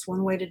time. That's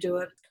one way to do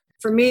it.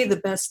 For me, the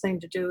best thing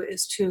to do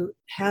is to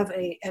have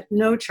at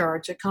no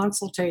charge, a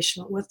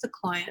consultation with the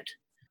client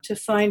to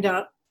find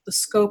out the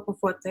scope of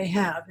what they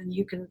have. And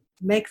you can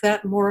make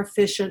that more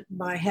efficient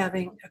by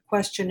having a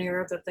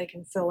questionnaire that they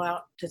can fill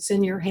out that's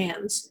in your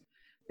hands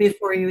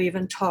before you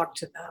even talk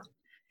to them.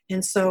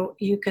 And so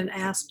you can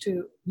ask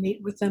to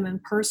meet with them in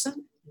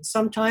person.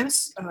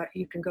 Sometimes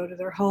you can go to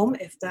their home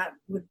if that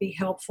would be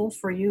helpful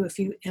for you.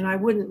 And I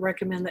wouldn't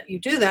recommend that you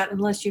do that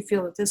unless you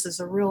feel that this is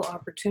a real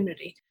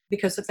opportunity.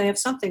 Because if they have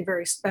something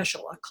very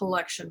special, a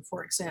collection,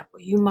 for example,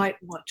 you might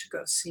want to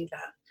go see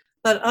that.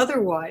 But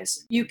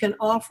otherwise, you can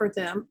offer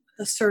them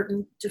a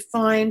certain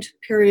defined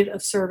period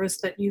of service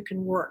that you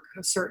can work,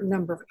 a certain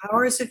number of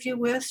hours if you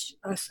wish,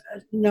 a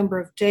number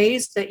of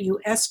days that you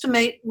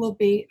estimate will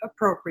be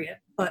appropriate.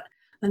 But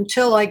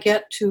until I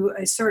get to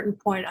a certain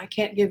point, I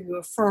can't give you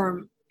a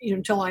firm,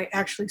 until I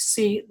actually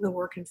see the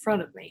work in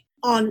front of me.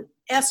 On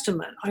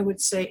estimate, I would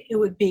say it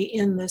would be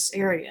in this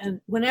area. And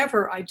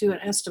whenever I do an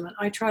estimate,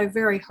 I try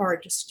very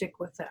hard to stick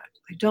with that.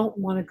 I don't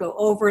want to go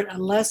over it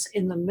unless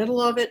in the middle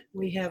of it,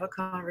 we have a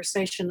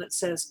conversation that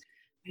says,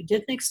 I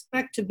didn't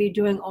expect to be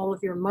doing all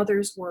of your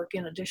mother's work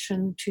in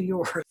addition to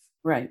yours.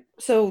 Right.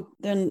 So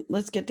then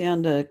let's get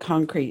down to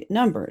concrete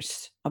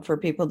numbers for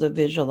people to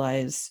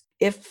visualize.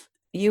 If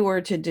you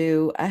were to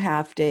do a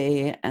half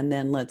day and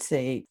then let's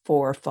say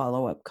 4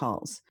 follow-up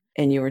calls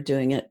and you were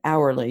doing it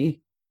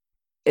hourly,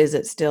 is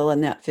it still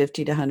in that $50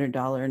 to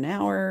 $100 an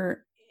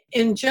hour?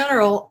 In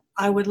general,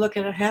 I would look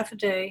at a half a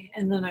day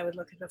and then I would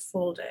look at a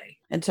full day.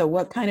 And so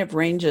what kind of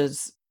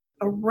ranges?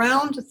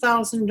 Around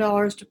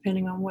 $1,000,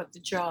 depending on what the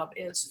job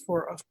is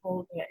for a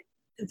full day.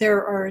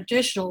 There are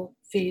additional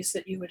fees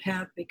that you would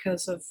have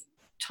because of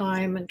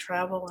time and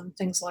travel and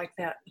things like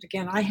that. But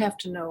again, I have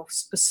to know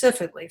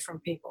specifically from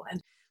people.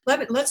 And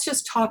let's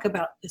just talk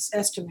about this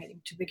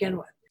estimating to begin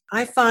with.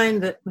 I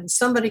find that when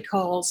somebody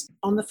calls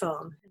on the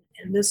phone,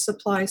 and this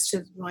applies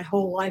to my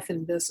whole life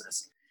in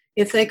business,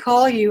 if they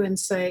call you and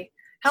say,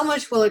 how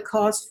much will it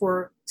cost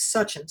for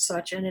such and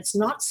such? And it's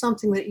not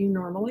something that you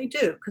normally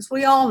do, because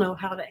we all know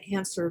how to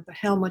answer the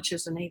how much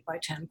is an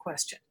 8x10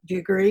 question. Do you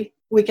agree?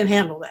 We can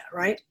handle that,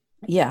 right?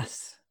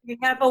 Yes. You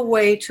have a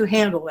way to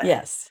handle that.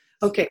 Yes.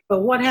 Okay,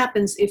 but what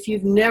happens if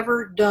you've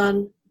never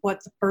done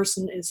what the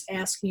person is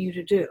asking you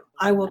to do?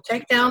 I will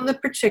take down the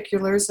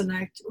particulars and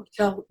I will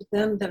tell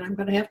them that I'm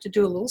going to have to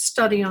do a little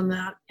study on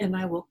that, and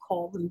I will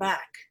call them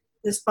back.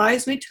 This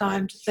buys me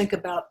time to think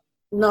about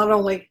not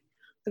only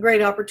the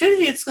great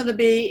opportunity it's going to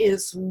be,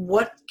 is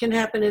what can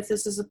happen if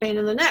this is a pain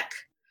in the neck.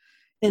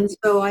 And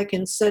so I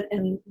can sit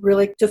and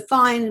really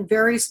define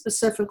very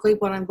specifically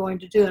what I'm going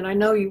to do. And I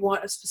know you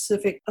want a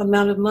specific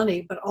amount of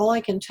money, but all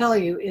I can tell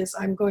you is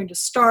I'm going to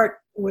start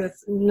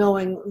with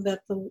knowing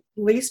that the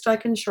least I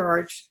can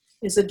charge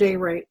is a day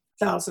rate,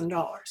 $1,000.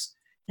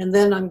 And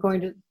then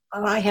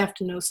I have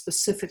to know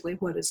specifically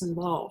what is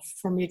involved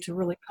for me to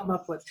really come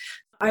up with.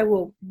 I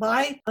will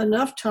buy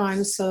enough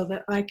time so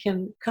that I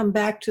can come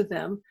back to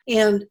them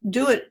and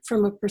do it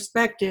from a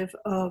perspective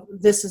of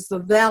this is the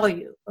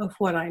value of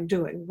what I'm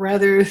doing,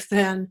 rather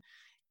than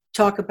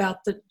talk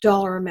about the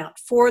dollar amount.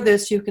 For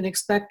this, you can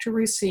expect to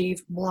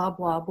receive blah,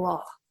 blah,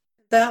 blah.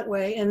 That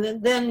way,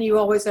 and then you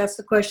always ask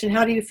the question,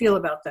 how do you feel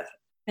about that?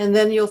 And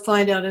then you'll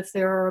find out if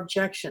there are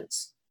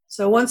objections.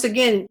 So once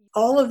again,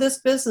 all of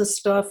this business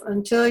stuff,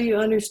 until you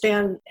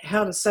understand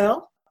how to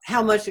sell,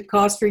 how much it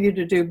costs for you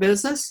to do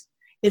business,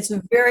 it's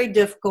very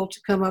difficult to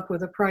come up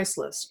with a price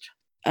list.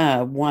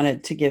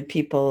 Wanted to give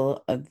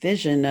people a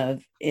vision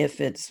of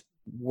if it's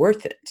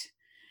worth it.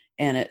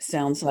 And it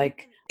sounds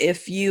like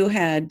if you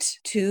had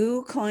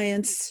 2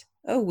 clients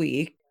a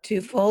week, 2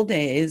 full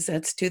days,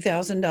 that's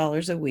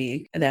 $2,000 a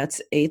week.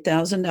 That's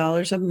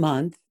 $8,000 a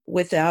month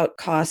without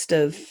cost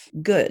of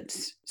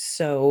goods.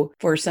 So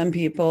for some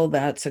people,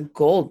 that's a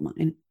gold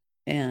mine.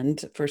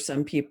 And for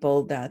some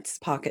people, that's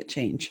pocket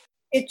change.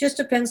 It just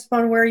depends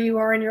upon where you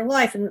are in your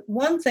life. And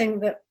one thing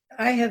that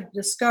I have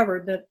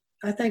discovered that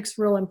I think is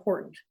real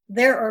important,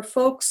 there are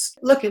folks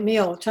look at me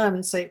all the time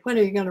and say, when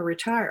are you going to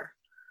retire?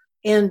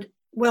 And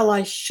well,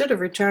 I should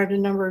have retired a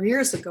number of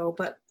years ago,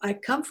 but I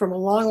come from a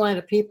long line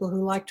of people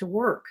who like to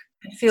work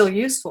and feel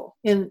useful.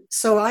 And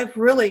so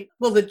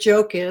the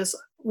joke is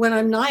when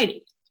I'm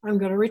 90, I'm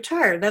going to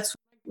retire. That's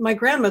my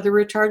grandmother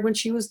retired when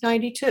she was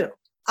 92.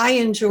 I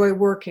enjoy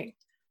working.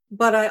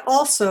 But I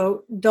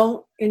also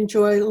don't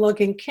enjoy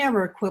lugging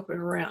camera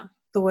equipment around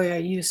the way I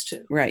used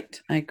to.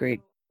 Right. I agree.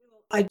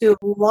 I do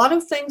a lot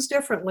of things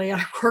differently.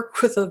 I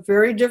work with a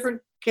very different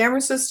camera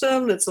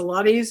system that's a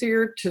lot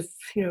easier to,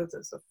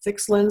 there's a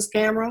fixed lens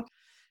camera.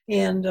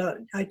 And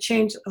I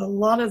changed a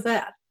lot of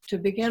that to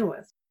begin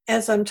with.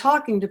 As I'm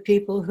talking to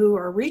people who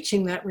are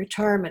reaching that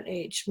retirement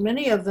age,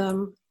 many of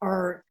them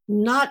are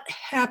not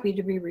happy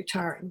to be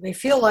retiring. They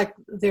feel like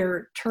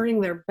they're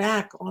turning their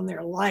back on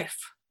their life.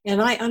 And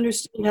I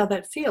understand how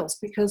that feels,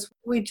 because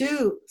we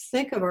do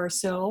think of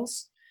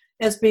ourselves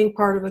as being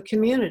part of a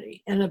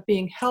community and of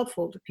being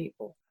helpful to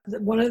people.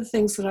 One of the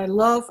things that I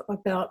love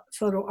about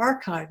photo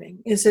archiving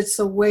is it's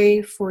a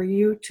way for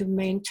you to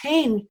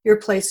maintain your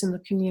place in the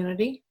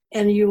community.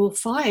 And you will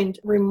find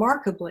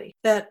remarkably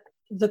that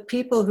the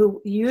people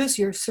who use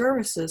your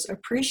services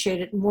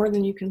appreciate it more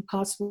than you can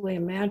possibly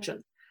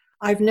imagine.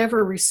 I've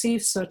never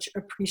received such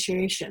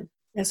appreciation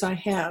as I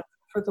have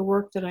for the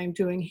work that I'm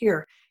doing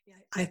here.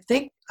 I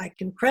think I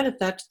can credit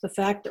that to the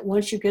fact that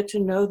once you get to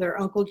know their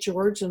Uncle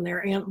George and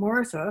their Aunt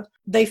Martha,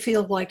 they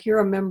feel like you're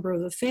a member of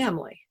the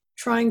family.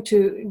 Trying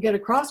to get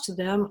across to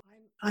them,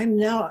 I'm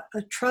now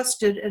a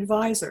trusted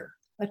advisor,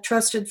 a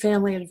trusted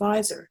family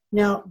advisor.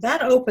 Now,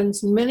 that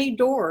opens many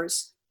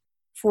doors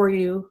for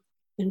you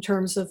in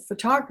terms of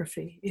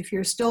photography. If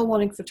you're still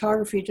wanting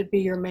photography to be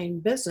your main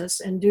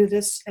business and do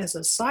this as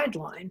a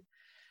sideline,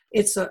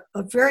 it's a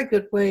very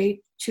good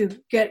way to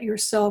get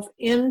yourself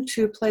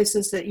into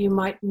places that you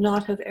might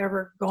not have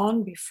ever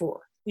gone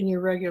before in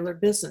your regular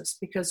business,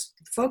 because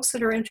folks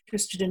that are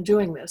interested in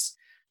doing this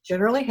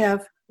generally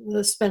have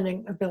the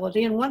spending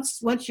ability. And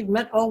once you've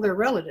met all their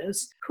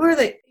relatives, who are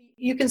they?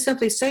 You can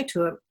simply say to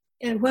them,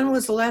 and when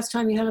was the last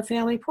time you had a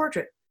family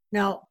portrait?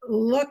 Now,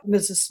 look,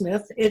 Mrs.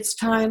 Smith, it's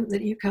time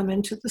that you come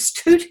into the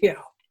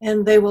studio,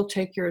 and they will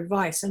take your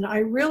advice. And I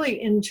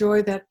really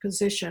enjoy that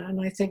position. And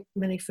I think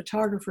many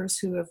photographers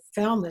who have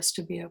found this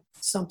to be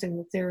something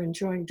that they're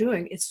enjoying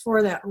doing, it's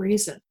for that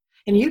reason.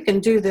 And you can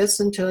do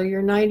this until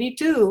you're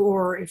 92,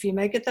 or if you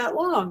make it that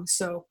long.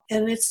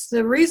 And it's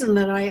the reason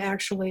that I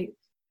actually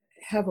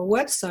have a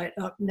website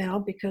up now,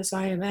 because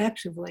I am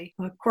actively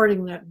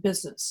courting that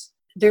business.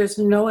 There's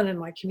no one in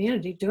my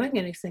community doing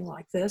anything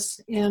like this.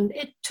 And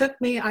it took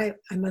me, I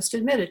must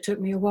admit, it took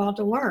me a while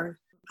to learn.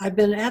 I've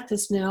been at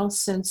this now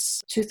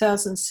since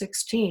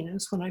 2016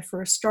 is when I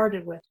first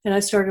started with. And I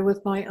started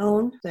with my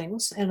own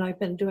things, and I've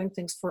been doing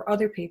things for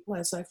other people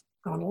as I've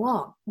gone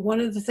along. One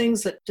of the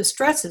things that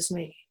distresses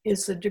me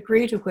is the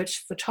degree to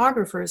which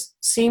photographers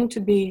seem to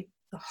be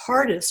the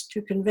hardest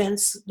to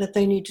convince that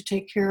they need to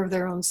take care of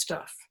their own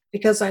stuff.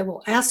 Because I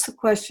will ask the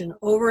question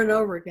over and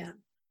over again,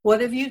 what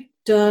have you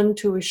done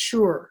to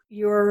assure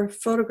your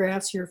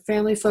photographs, your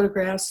family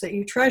photographs that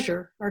you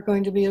treasure, are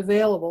going to be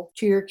available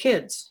to your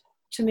kids?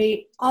 To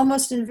me,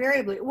 almost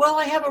invariably, well,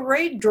 I have a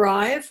RAID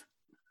drive.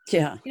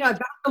 Yeah. I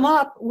back them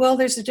up. Well,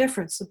 there's a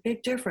difference, a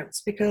big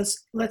difference,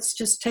 because let's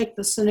just take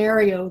the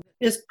scenario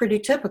that is pretty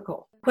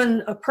typical.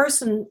 When a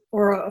person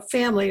or a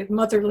family,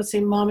 mother, let's say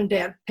mom and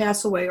dad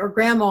pass away, or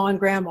grandma and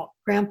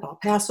grandpa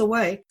pass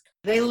away,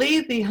 they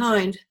leave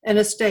behind an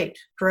estate,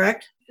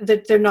 correct?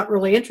 That they're not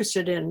really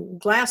interested in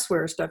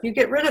glassware stuff. You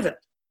get rid of it.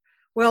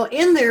 Well,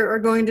 in there are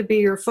going to be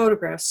your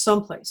photographs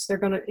someplace.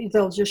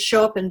 They'll just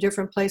show up in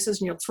different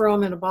places, and you'll throw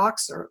them in a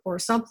box or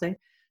something.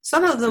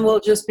 Some of them will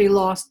just be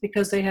lost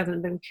because they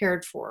haven't been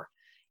cared for.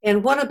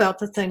 And what about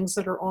the things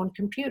that are on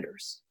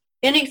computers?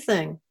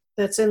 Anything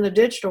that's in the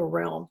digital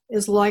realm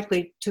is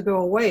likely to go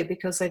away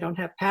because they don't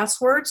have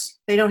passwords.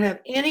 They don't have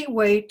any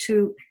way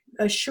to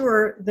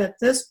assure that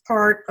this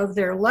part of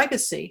their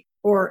legacy,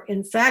 or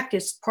in fact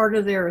it's part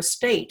of their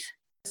estate,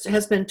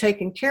 has been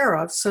taken care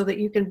of, so that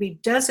you can be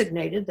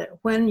designated that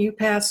when you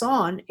pass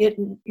on,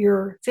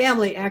 your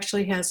family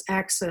actually has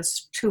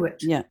access to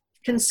it. Yeah.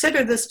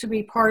 Consider this to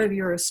be part of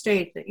your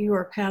estate that you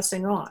are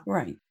passing on.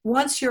 Right.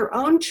 Once your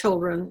own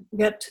children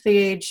get to the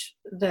age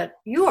that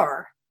you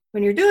are,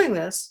 when you're doing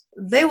this,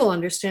 they will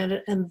understand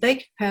it and they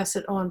can pass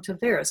it on to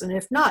theirs. And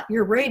if not,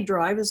 your RAID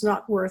drive is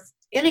not worth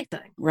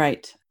anything.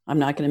 Right. I'm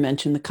not going to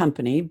mention the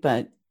company,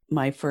 but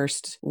my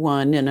first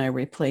one, and I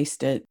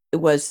replaced it. It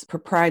was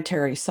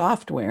proprietary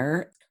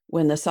software.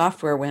 When the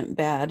software went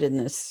bad in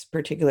this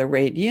particular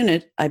RAID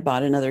unit, I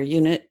bought another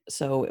unit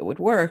so it would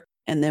work.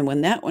 And then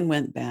when that one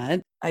went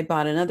bad, I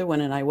bought another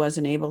one, and I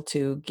wasn't able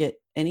to get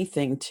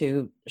anything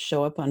to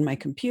show up on my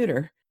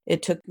computer.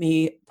 It took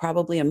me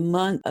probably a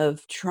month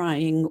of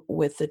trying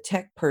with the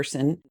tech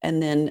person,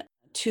 and then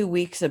 2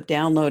 weeks of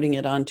downloading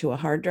it onto a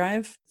hard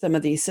drive. Some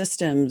of these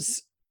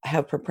systems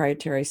have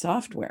proprietary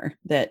software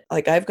that,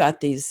 like, I've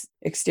got these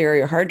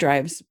exterior hard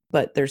drives,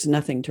 but there's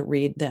nothing to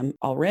read them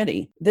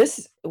already.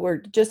 We're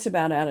just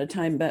about out of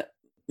time, but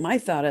my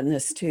thought on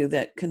this too,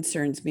 that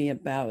concerns me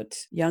about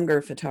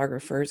younger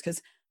photographers,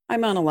 because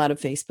I'm on a lot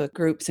of Facebook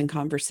groups and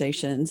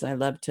conversations. I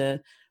love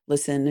to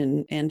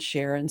listen and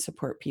share and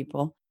support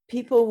people.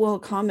 People will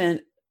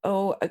comment,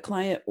 oh, a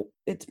client,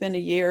 it's been a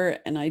year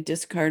and I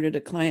discarded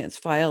a client's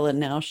file and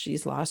now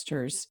she's lost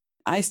hers.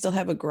 I still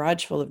have a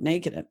garage full of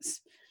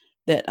negatives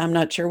that I'm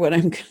not sure what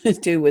I'm going to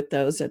do with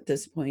those at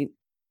this point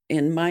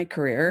in my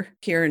career.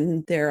 Here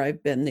and there,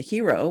 I've been the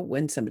hero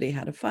when somebody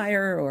had a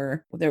fire,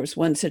 or there was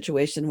one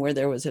situation where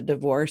there was a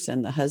divorce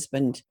and the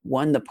husband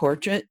won the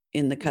portrait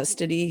in the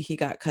custody. He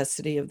got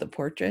custody of the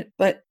portrait.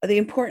 But the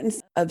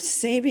importance of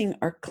saving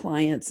our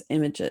clients'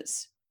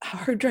 images.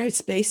 Hard drive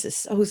space is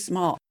so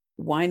small.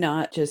 Why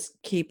not just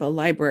keep a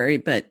library,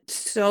 but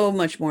so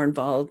much more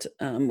involved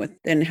with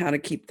then how to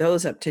keep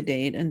those up to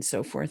date and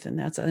so forth. And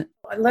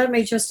Let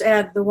me just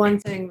add the one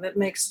thing that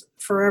makes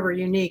Forever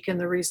unique, and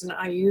the reason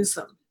I use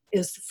them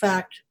is the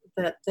fact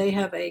that they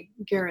have a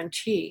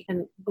guarantee.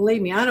 And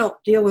believe me, I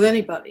don't deal with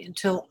anybody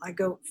until I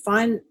go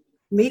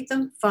meet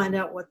them, find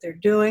out what they're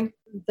doing.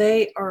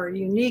 They are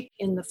unique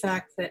in the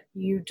fact that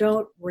you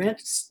don't rent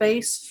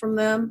space from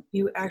them,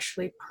 you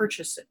actually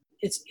purchase it.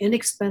 It's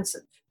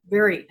inexpensive.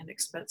 Very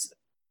inexpensive.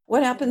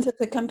 What happens if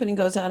the company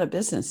goes out of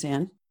business,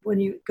 Ann? When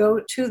you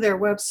go to their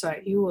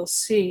website, you will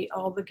see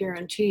all the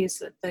guarantees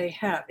that they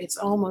have. It's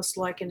almost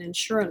like an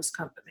insurance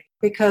company,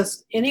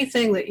 because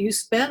anything that you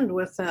spend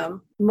with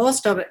them,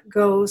 most of it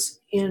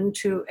goes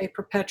into a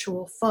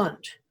perpetual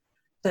fund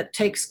that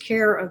takes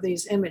care of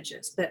these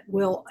images that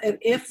will,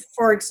 if,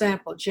 for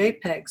example,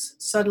 JPEGs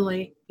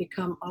suddenly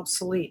become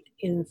obsolete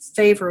in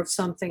favor of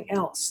something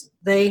else,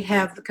 they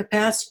have the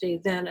capacity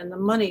then and the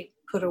money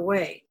put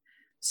away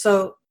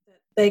so that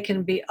they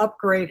can be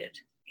upgraded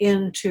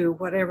into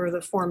whatever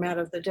the format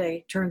of the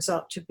day turns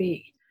out to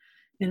be.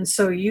 And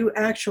so you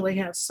actually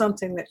have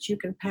something that you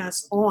can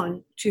pass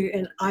on to,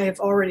 and I have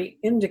already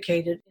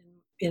indicated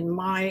in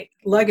my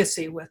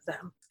legacy with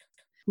them.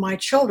 My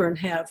children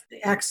have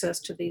access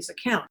to these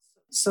accounts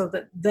so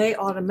that they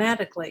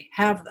automatically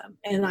have them,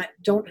 and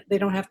they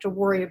don't have to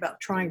worry about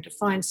trying to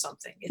find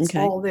something. It's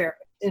all there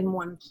in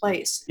one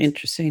place.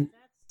 Interesting.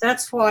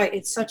 That's why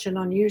it's such an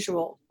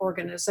unusual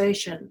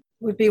organization.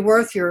 It would be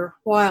worth your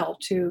while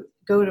to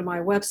go to my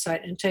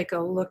website and take a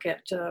look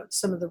at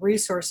some of the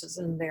resources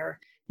in there,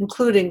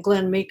 including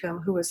Glenn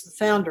Meekum, who is the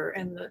founder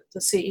and the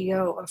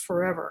CEO of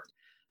Forever.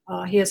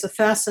 He has a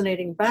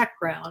fascinating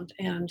background,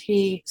 and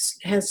he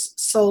has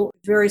sold a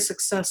very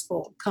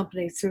successful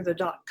company through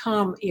the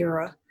 .com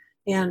era,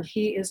 and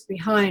he is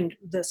behind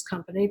this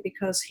company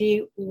because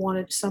he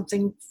wanted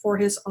something for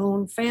his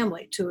own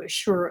family to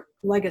assure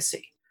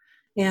legacy.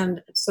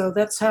 And so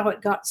that's how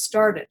it got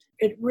started.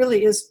 It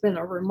really has been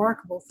a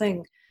remarkable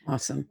thing.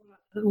 Awesome.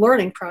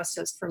 Learning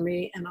process for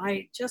me, and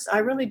I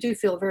really do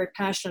feel very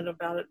passionate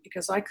about it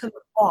because I could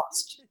have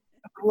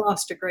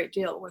lost a great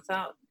deal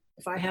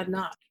if I had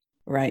not.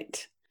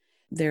 Right.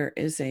 There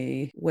is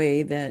a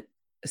way that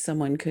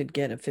someone could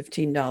get a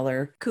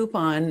 $15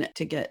 coupon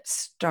to get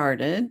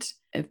started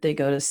if they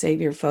go to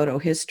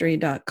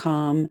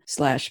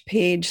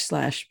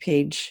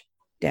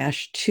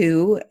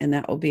saveyourphotohistory.com/page/page-2, and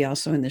that will be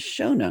also in the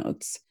show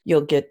notes.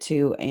 You'll get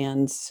to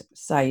Anne's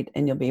site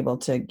and you'll be able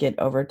to get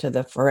over to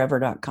the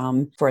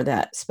forever.com for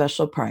that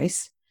special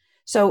price.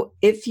 So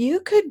if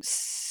you could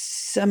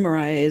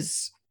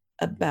summarize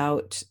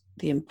about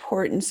the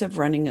importance of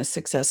running a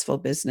successful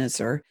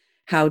business, or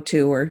how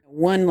to, or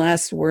one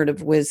last word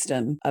of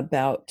wisdom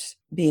about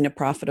being a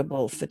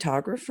profitable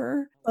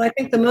photographer. Well, I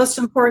think the most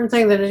important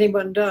thing that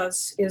anyone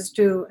does is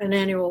do an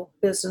annual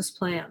business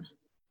plan.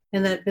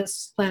 And that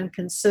business plan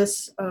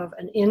consists of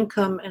an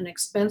income and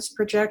expense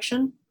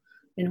projection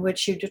in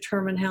which you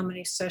determine how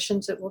many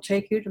sessions it will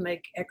take you to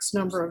make X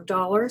number of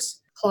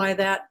dollars. Apply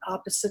that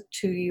opposite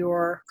to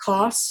your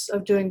costs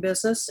of doing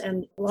business.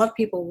 And a lot of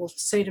people will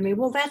say to me,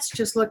 well, that's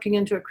just looking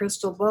into a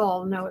crystal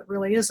ball. No, it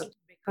really isn't,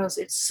 because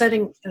it's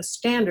setting a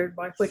standard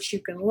by which you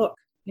can look.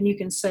 And you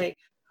can say,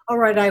 all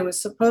right, I was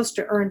supposed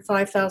to earn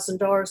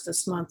 $5,000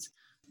 this month,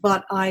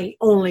 but I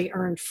only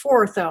earned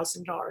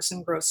 $4,000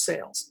 in gross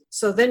sales.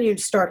 So then you'd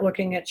start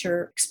looking at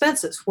your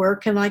expenses. Where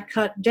can I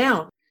cut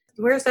down?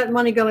 Where's that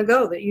money going to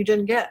go that you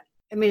didn't get?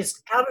 I mean,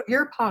 it's out of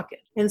your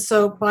pocket. And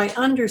so by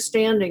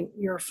understanding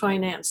your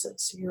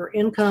finances, your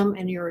income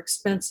and your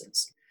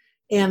expenses,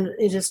 and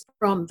it is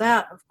from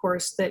that, of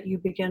course, that you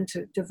begin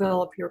to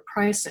develop your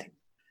pricing.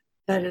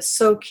 That is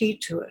so key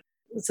to it.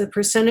 The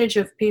percentage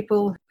of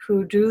people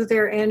who do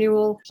their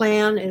annual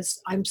plan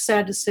is, I'm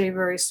sad to say,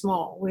 very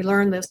small. We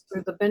learned this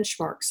through the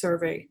benchmark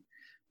survey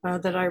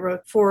that I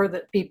wrote for,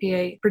 that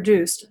PPA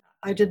produced.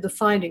 I did the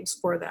findings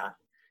for that.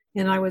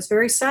 And I was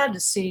very sad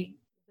to see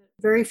that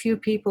very few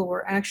people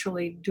were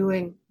actually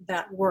doing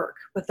that work.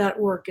 But that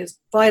work is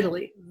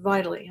vitally,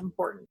 vitally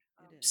important.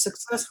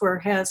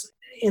 Successware has,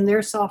 in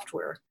their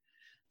software,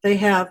 they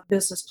have a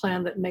business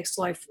plan that makes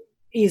life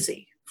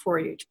easy for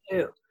you to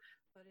do.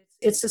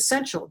 It's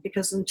essential,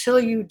 because until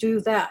you do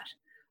that,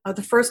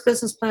 the first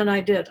business plan I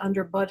did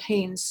under Bud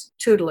Haynes'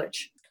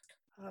 tutelage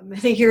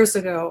many years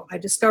ago, I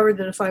discovered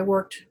that if I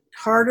worked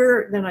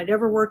harder than I'd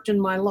ever worked in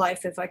my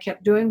life, if I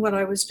kept doing what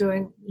I was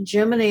doing,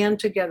 Jim and Ann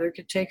together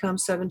could take home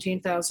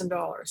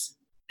 $17,000.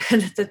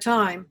 And at the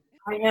time,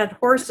 I had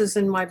horses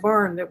in my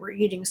barn that were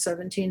eating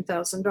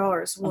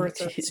 $17,000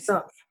 worth of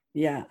stuff.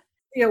 Yeah.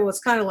 Yeah, well, it's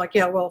kind of like,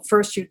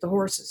 first shoot the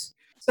horses.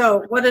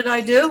 So what did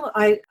I do?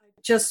 I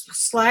just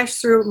slashed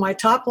through my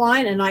top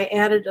line and I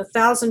added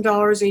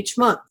 $1,000 each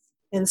month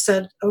and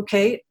said,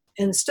 okay,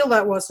 and still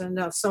that wasn't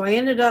enough. So I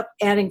ended up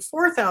adding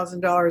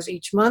 $4,000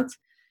 each month,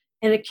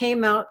 and it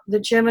came out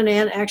that Jim and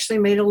Ann actually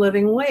made a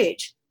living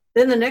wage.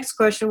 Then the next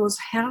question was,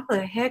 how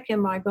the heck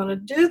am I going to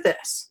do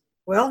this?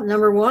 Well,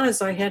 number one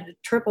is I had to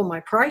triple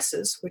my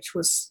prices, which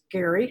was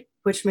scary,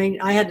 which meant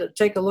I had to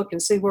take a look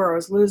and see where I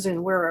was losing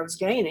and where I was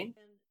gaining.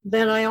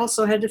 Then I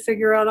also had to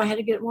figure out I had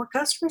to get more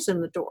customers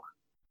in the door.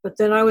 But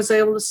then I was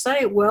able to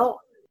say,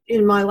 well,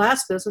 in my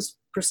last business,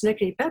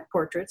 Persnickety Pet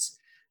Portraits,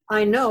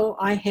 I know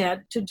I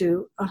had to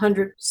do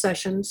 100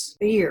 sessions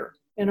a year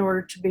in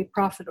order to be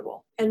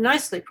profitable, and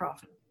nicely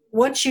profitable.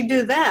 Once you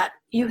do that,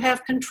 you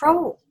have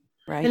control.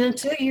 Right. And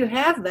until you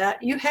have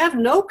that, you have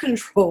no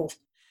control.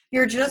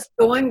 You're just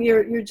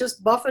you're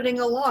just buffeting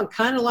along,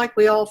 kind of like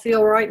we all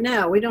feel right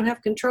now. We don't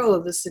have control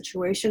of this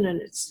situation, and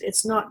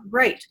it's not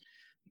great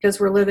because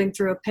we're living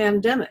through a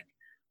pandemic.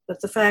 But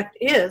the fact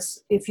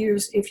is, if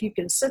you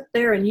can sit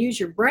there and use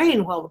your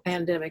brain while the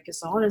pandemic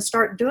is on and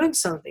start doing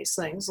some of these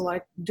things,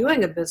 like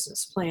doing a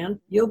business plan,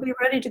 you'll be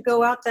ready to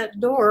go out that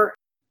door.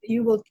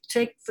 You will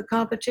take the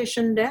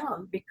competition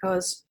down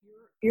because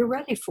you're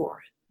ready for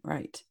it.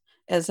 Right.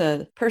 As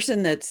a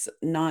person that's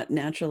not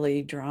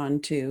naturally drawn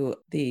to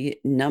the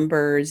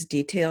numbers,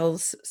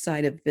 details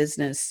side of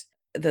business,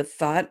 the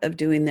thought of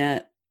doing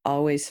that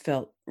always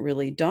felt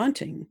really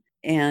daunting.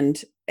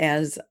 And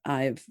as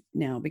I've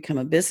now become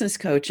a business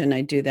coach and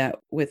I do that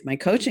with my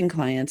coaching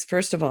clients,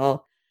 first of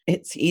all,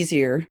 it's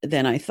easier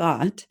than I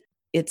thought.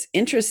 It's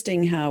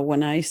interesting how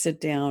when I sit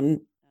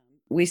down,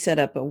 we set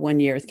up a 1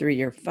 year, 3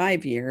 year,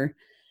 5 year,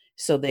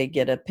 so they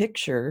get a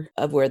picture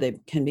of where they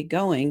can be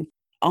going.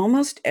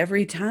 Almost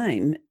every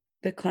time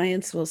the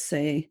clients will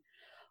say,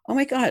 oh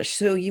my gosh,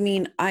 so you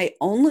mean I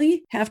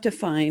only have to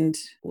find,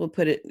 we'll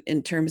put it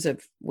in terms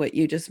of what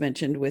you just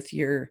mentioned with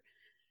your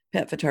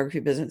pet photography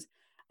business,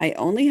 I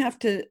only have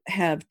to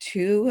have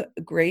 2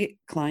 great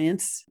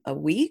clients a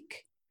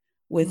week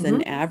with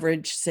an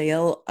average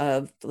sale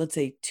of, let's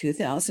say,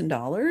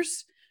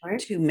 $2,000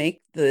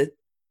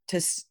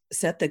 to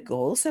set the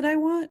goals that I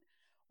want.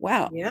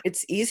 Wow. Yeah.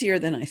 It's easier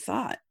than I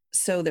thought.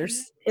 So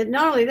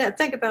not only that,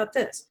 think about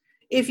this.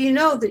 If you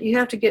know that you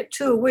have to get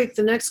 2 a week,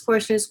 the next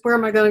question is, where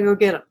am I going to go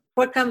get them?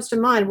 What comes to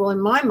mind? Well,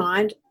 in my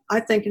mind, I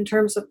think in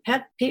terms of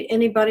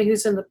anybody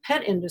who's in the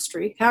pet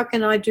industry, how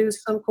can I do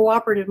some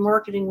cooperative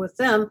marketing with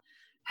them?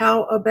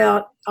 How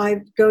about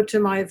I go to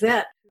my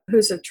vet,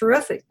 who's a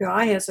terrific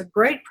guy, has a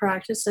great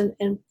practice,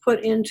 and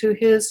put into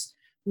his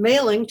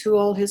mailing to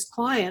all his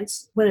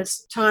clients when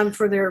it's time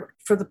for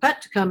the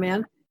pet to come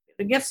in,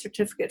 a gift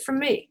certificate from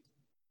me.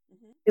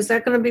 Is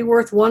that going to be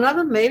worth one of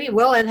them? Maybe.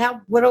 Well, and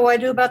what do I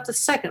do about the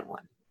second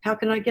one? How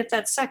can I get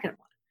that second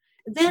one?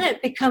 Then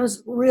it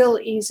becomes real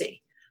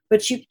easy.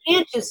 But you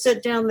can't just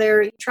sit down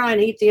there and try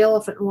and eat the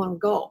elephant in one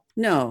gulp.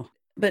 No,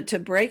 but to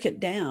break it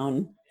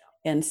down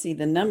and see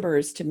the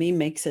numbers, to me,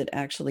 makes it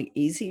actually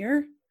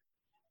easier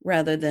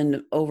rather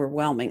than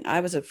overwhelming. I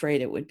was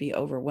afraid it would be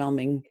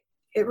overwhelming.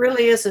 It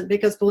really isn't,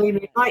 because believe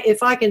me,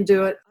 if I can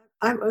do it,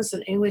 I was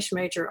an English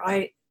major.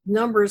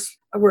 Numbers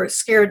were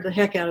scared the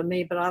heck out of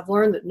me, but I've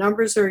learned that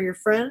numbers are your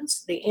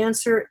friends. The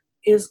answer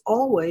is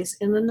always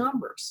in the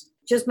numbers.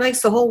 It just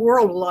makes the whole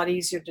world a lot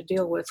easier to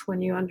deal with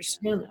when you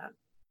understand that.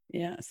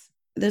 Yes.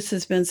 This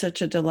has been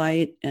such a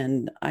delight,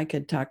 and I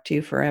could talk to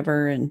you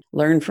forever and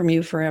learn from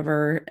you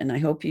forever. And I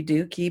hope you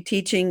do keep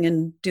teaching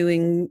and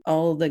doing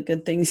all the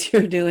good things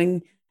you're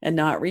doing and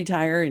not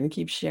retire and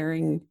keep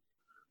sharing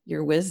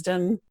your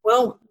wisdom.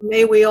 Well,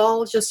 may we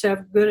all just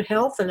have good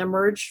health and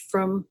emerge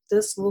from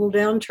this little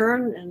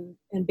downturn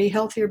and be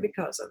healthier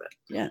because of it.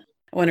 Yeah.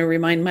 I want to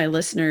remind my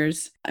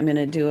listeners, I'm going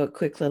to do a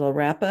quick little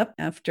wrap up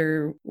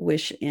after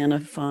wish Anne a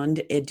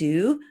fond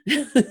adieu.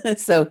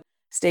 So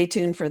stay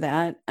tuned for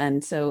that.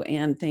 And so,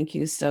 Anne, thank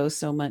you so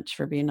much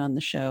for being on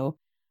the show.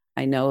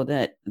 I know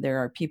that there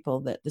are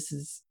people that this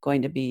is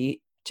going to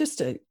be just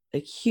a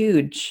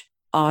huge,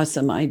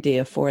 awesome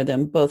idea for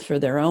them, both for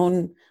their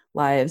own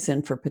lives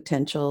and for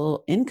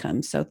potential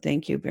income. So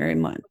thank you very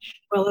much.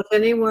 Well, if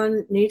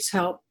anyone needs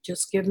help,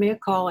 just give me a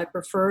call. I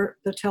prefer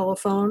the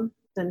telephone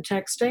than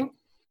texting.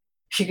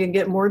 You can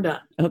get more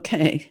done.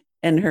 Okay.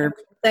 And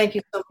thank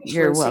you so much.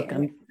 You're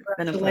welcome.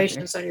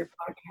 Congratulations on your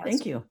podcast.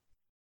 Thank you.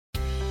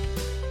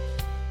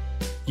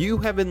 You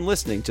have been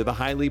listening to The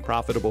Highly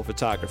Profitable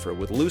Photographer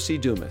with Lucy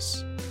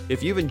Dumas.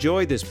 If you've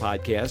enjoyed this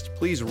podcast,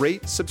 please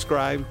rate,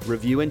 subscribe,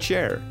 review, and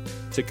share.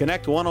 To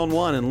connect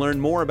one-on-one and learn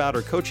more about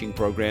our coaching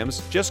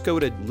programs, just go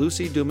to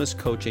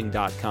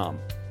lucydumascoaching.com.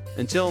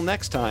 Until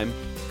next time,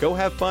 go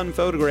have fun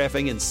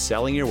photographing and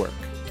selling your work.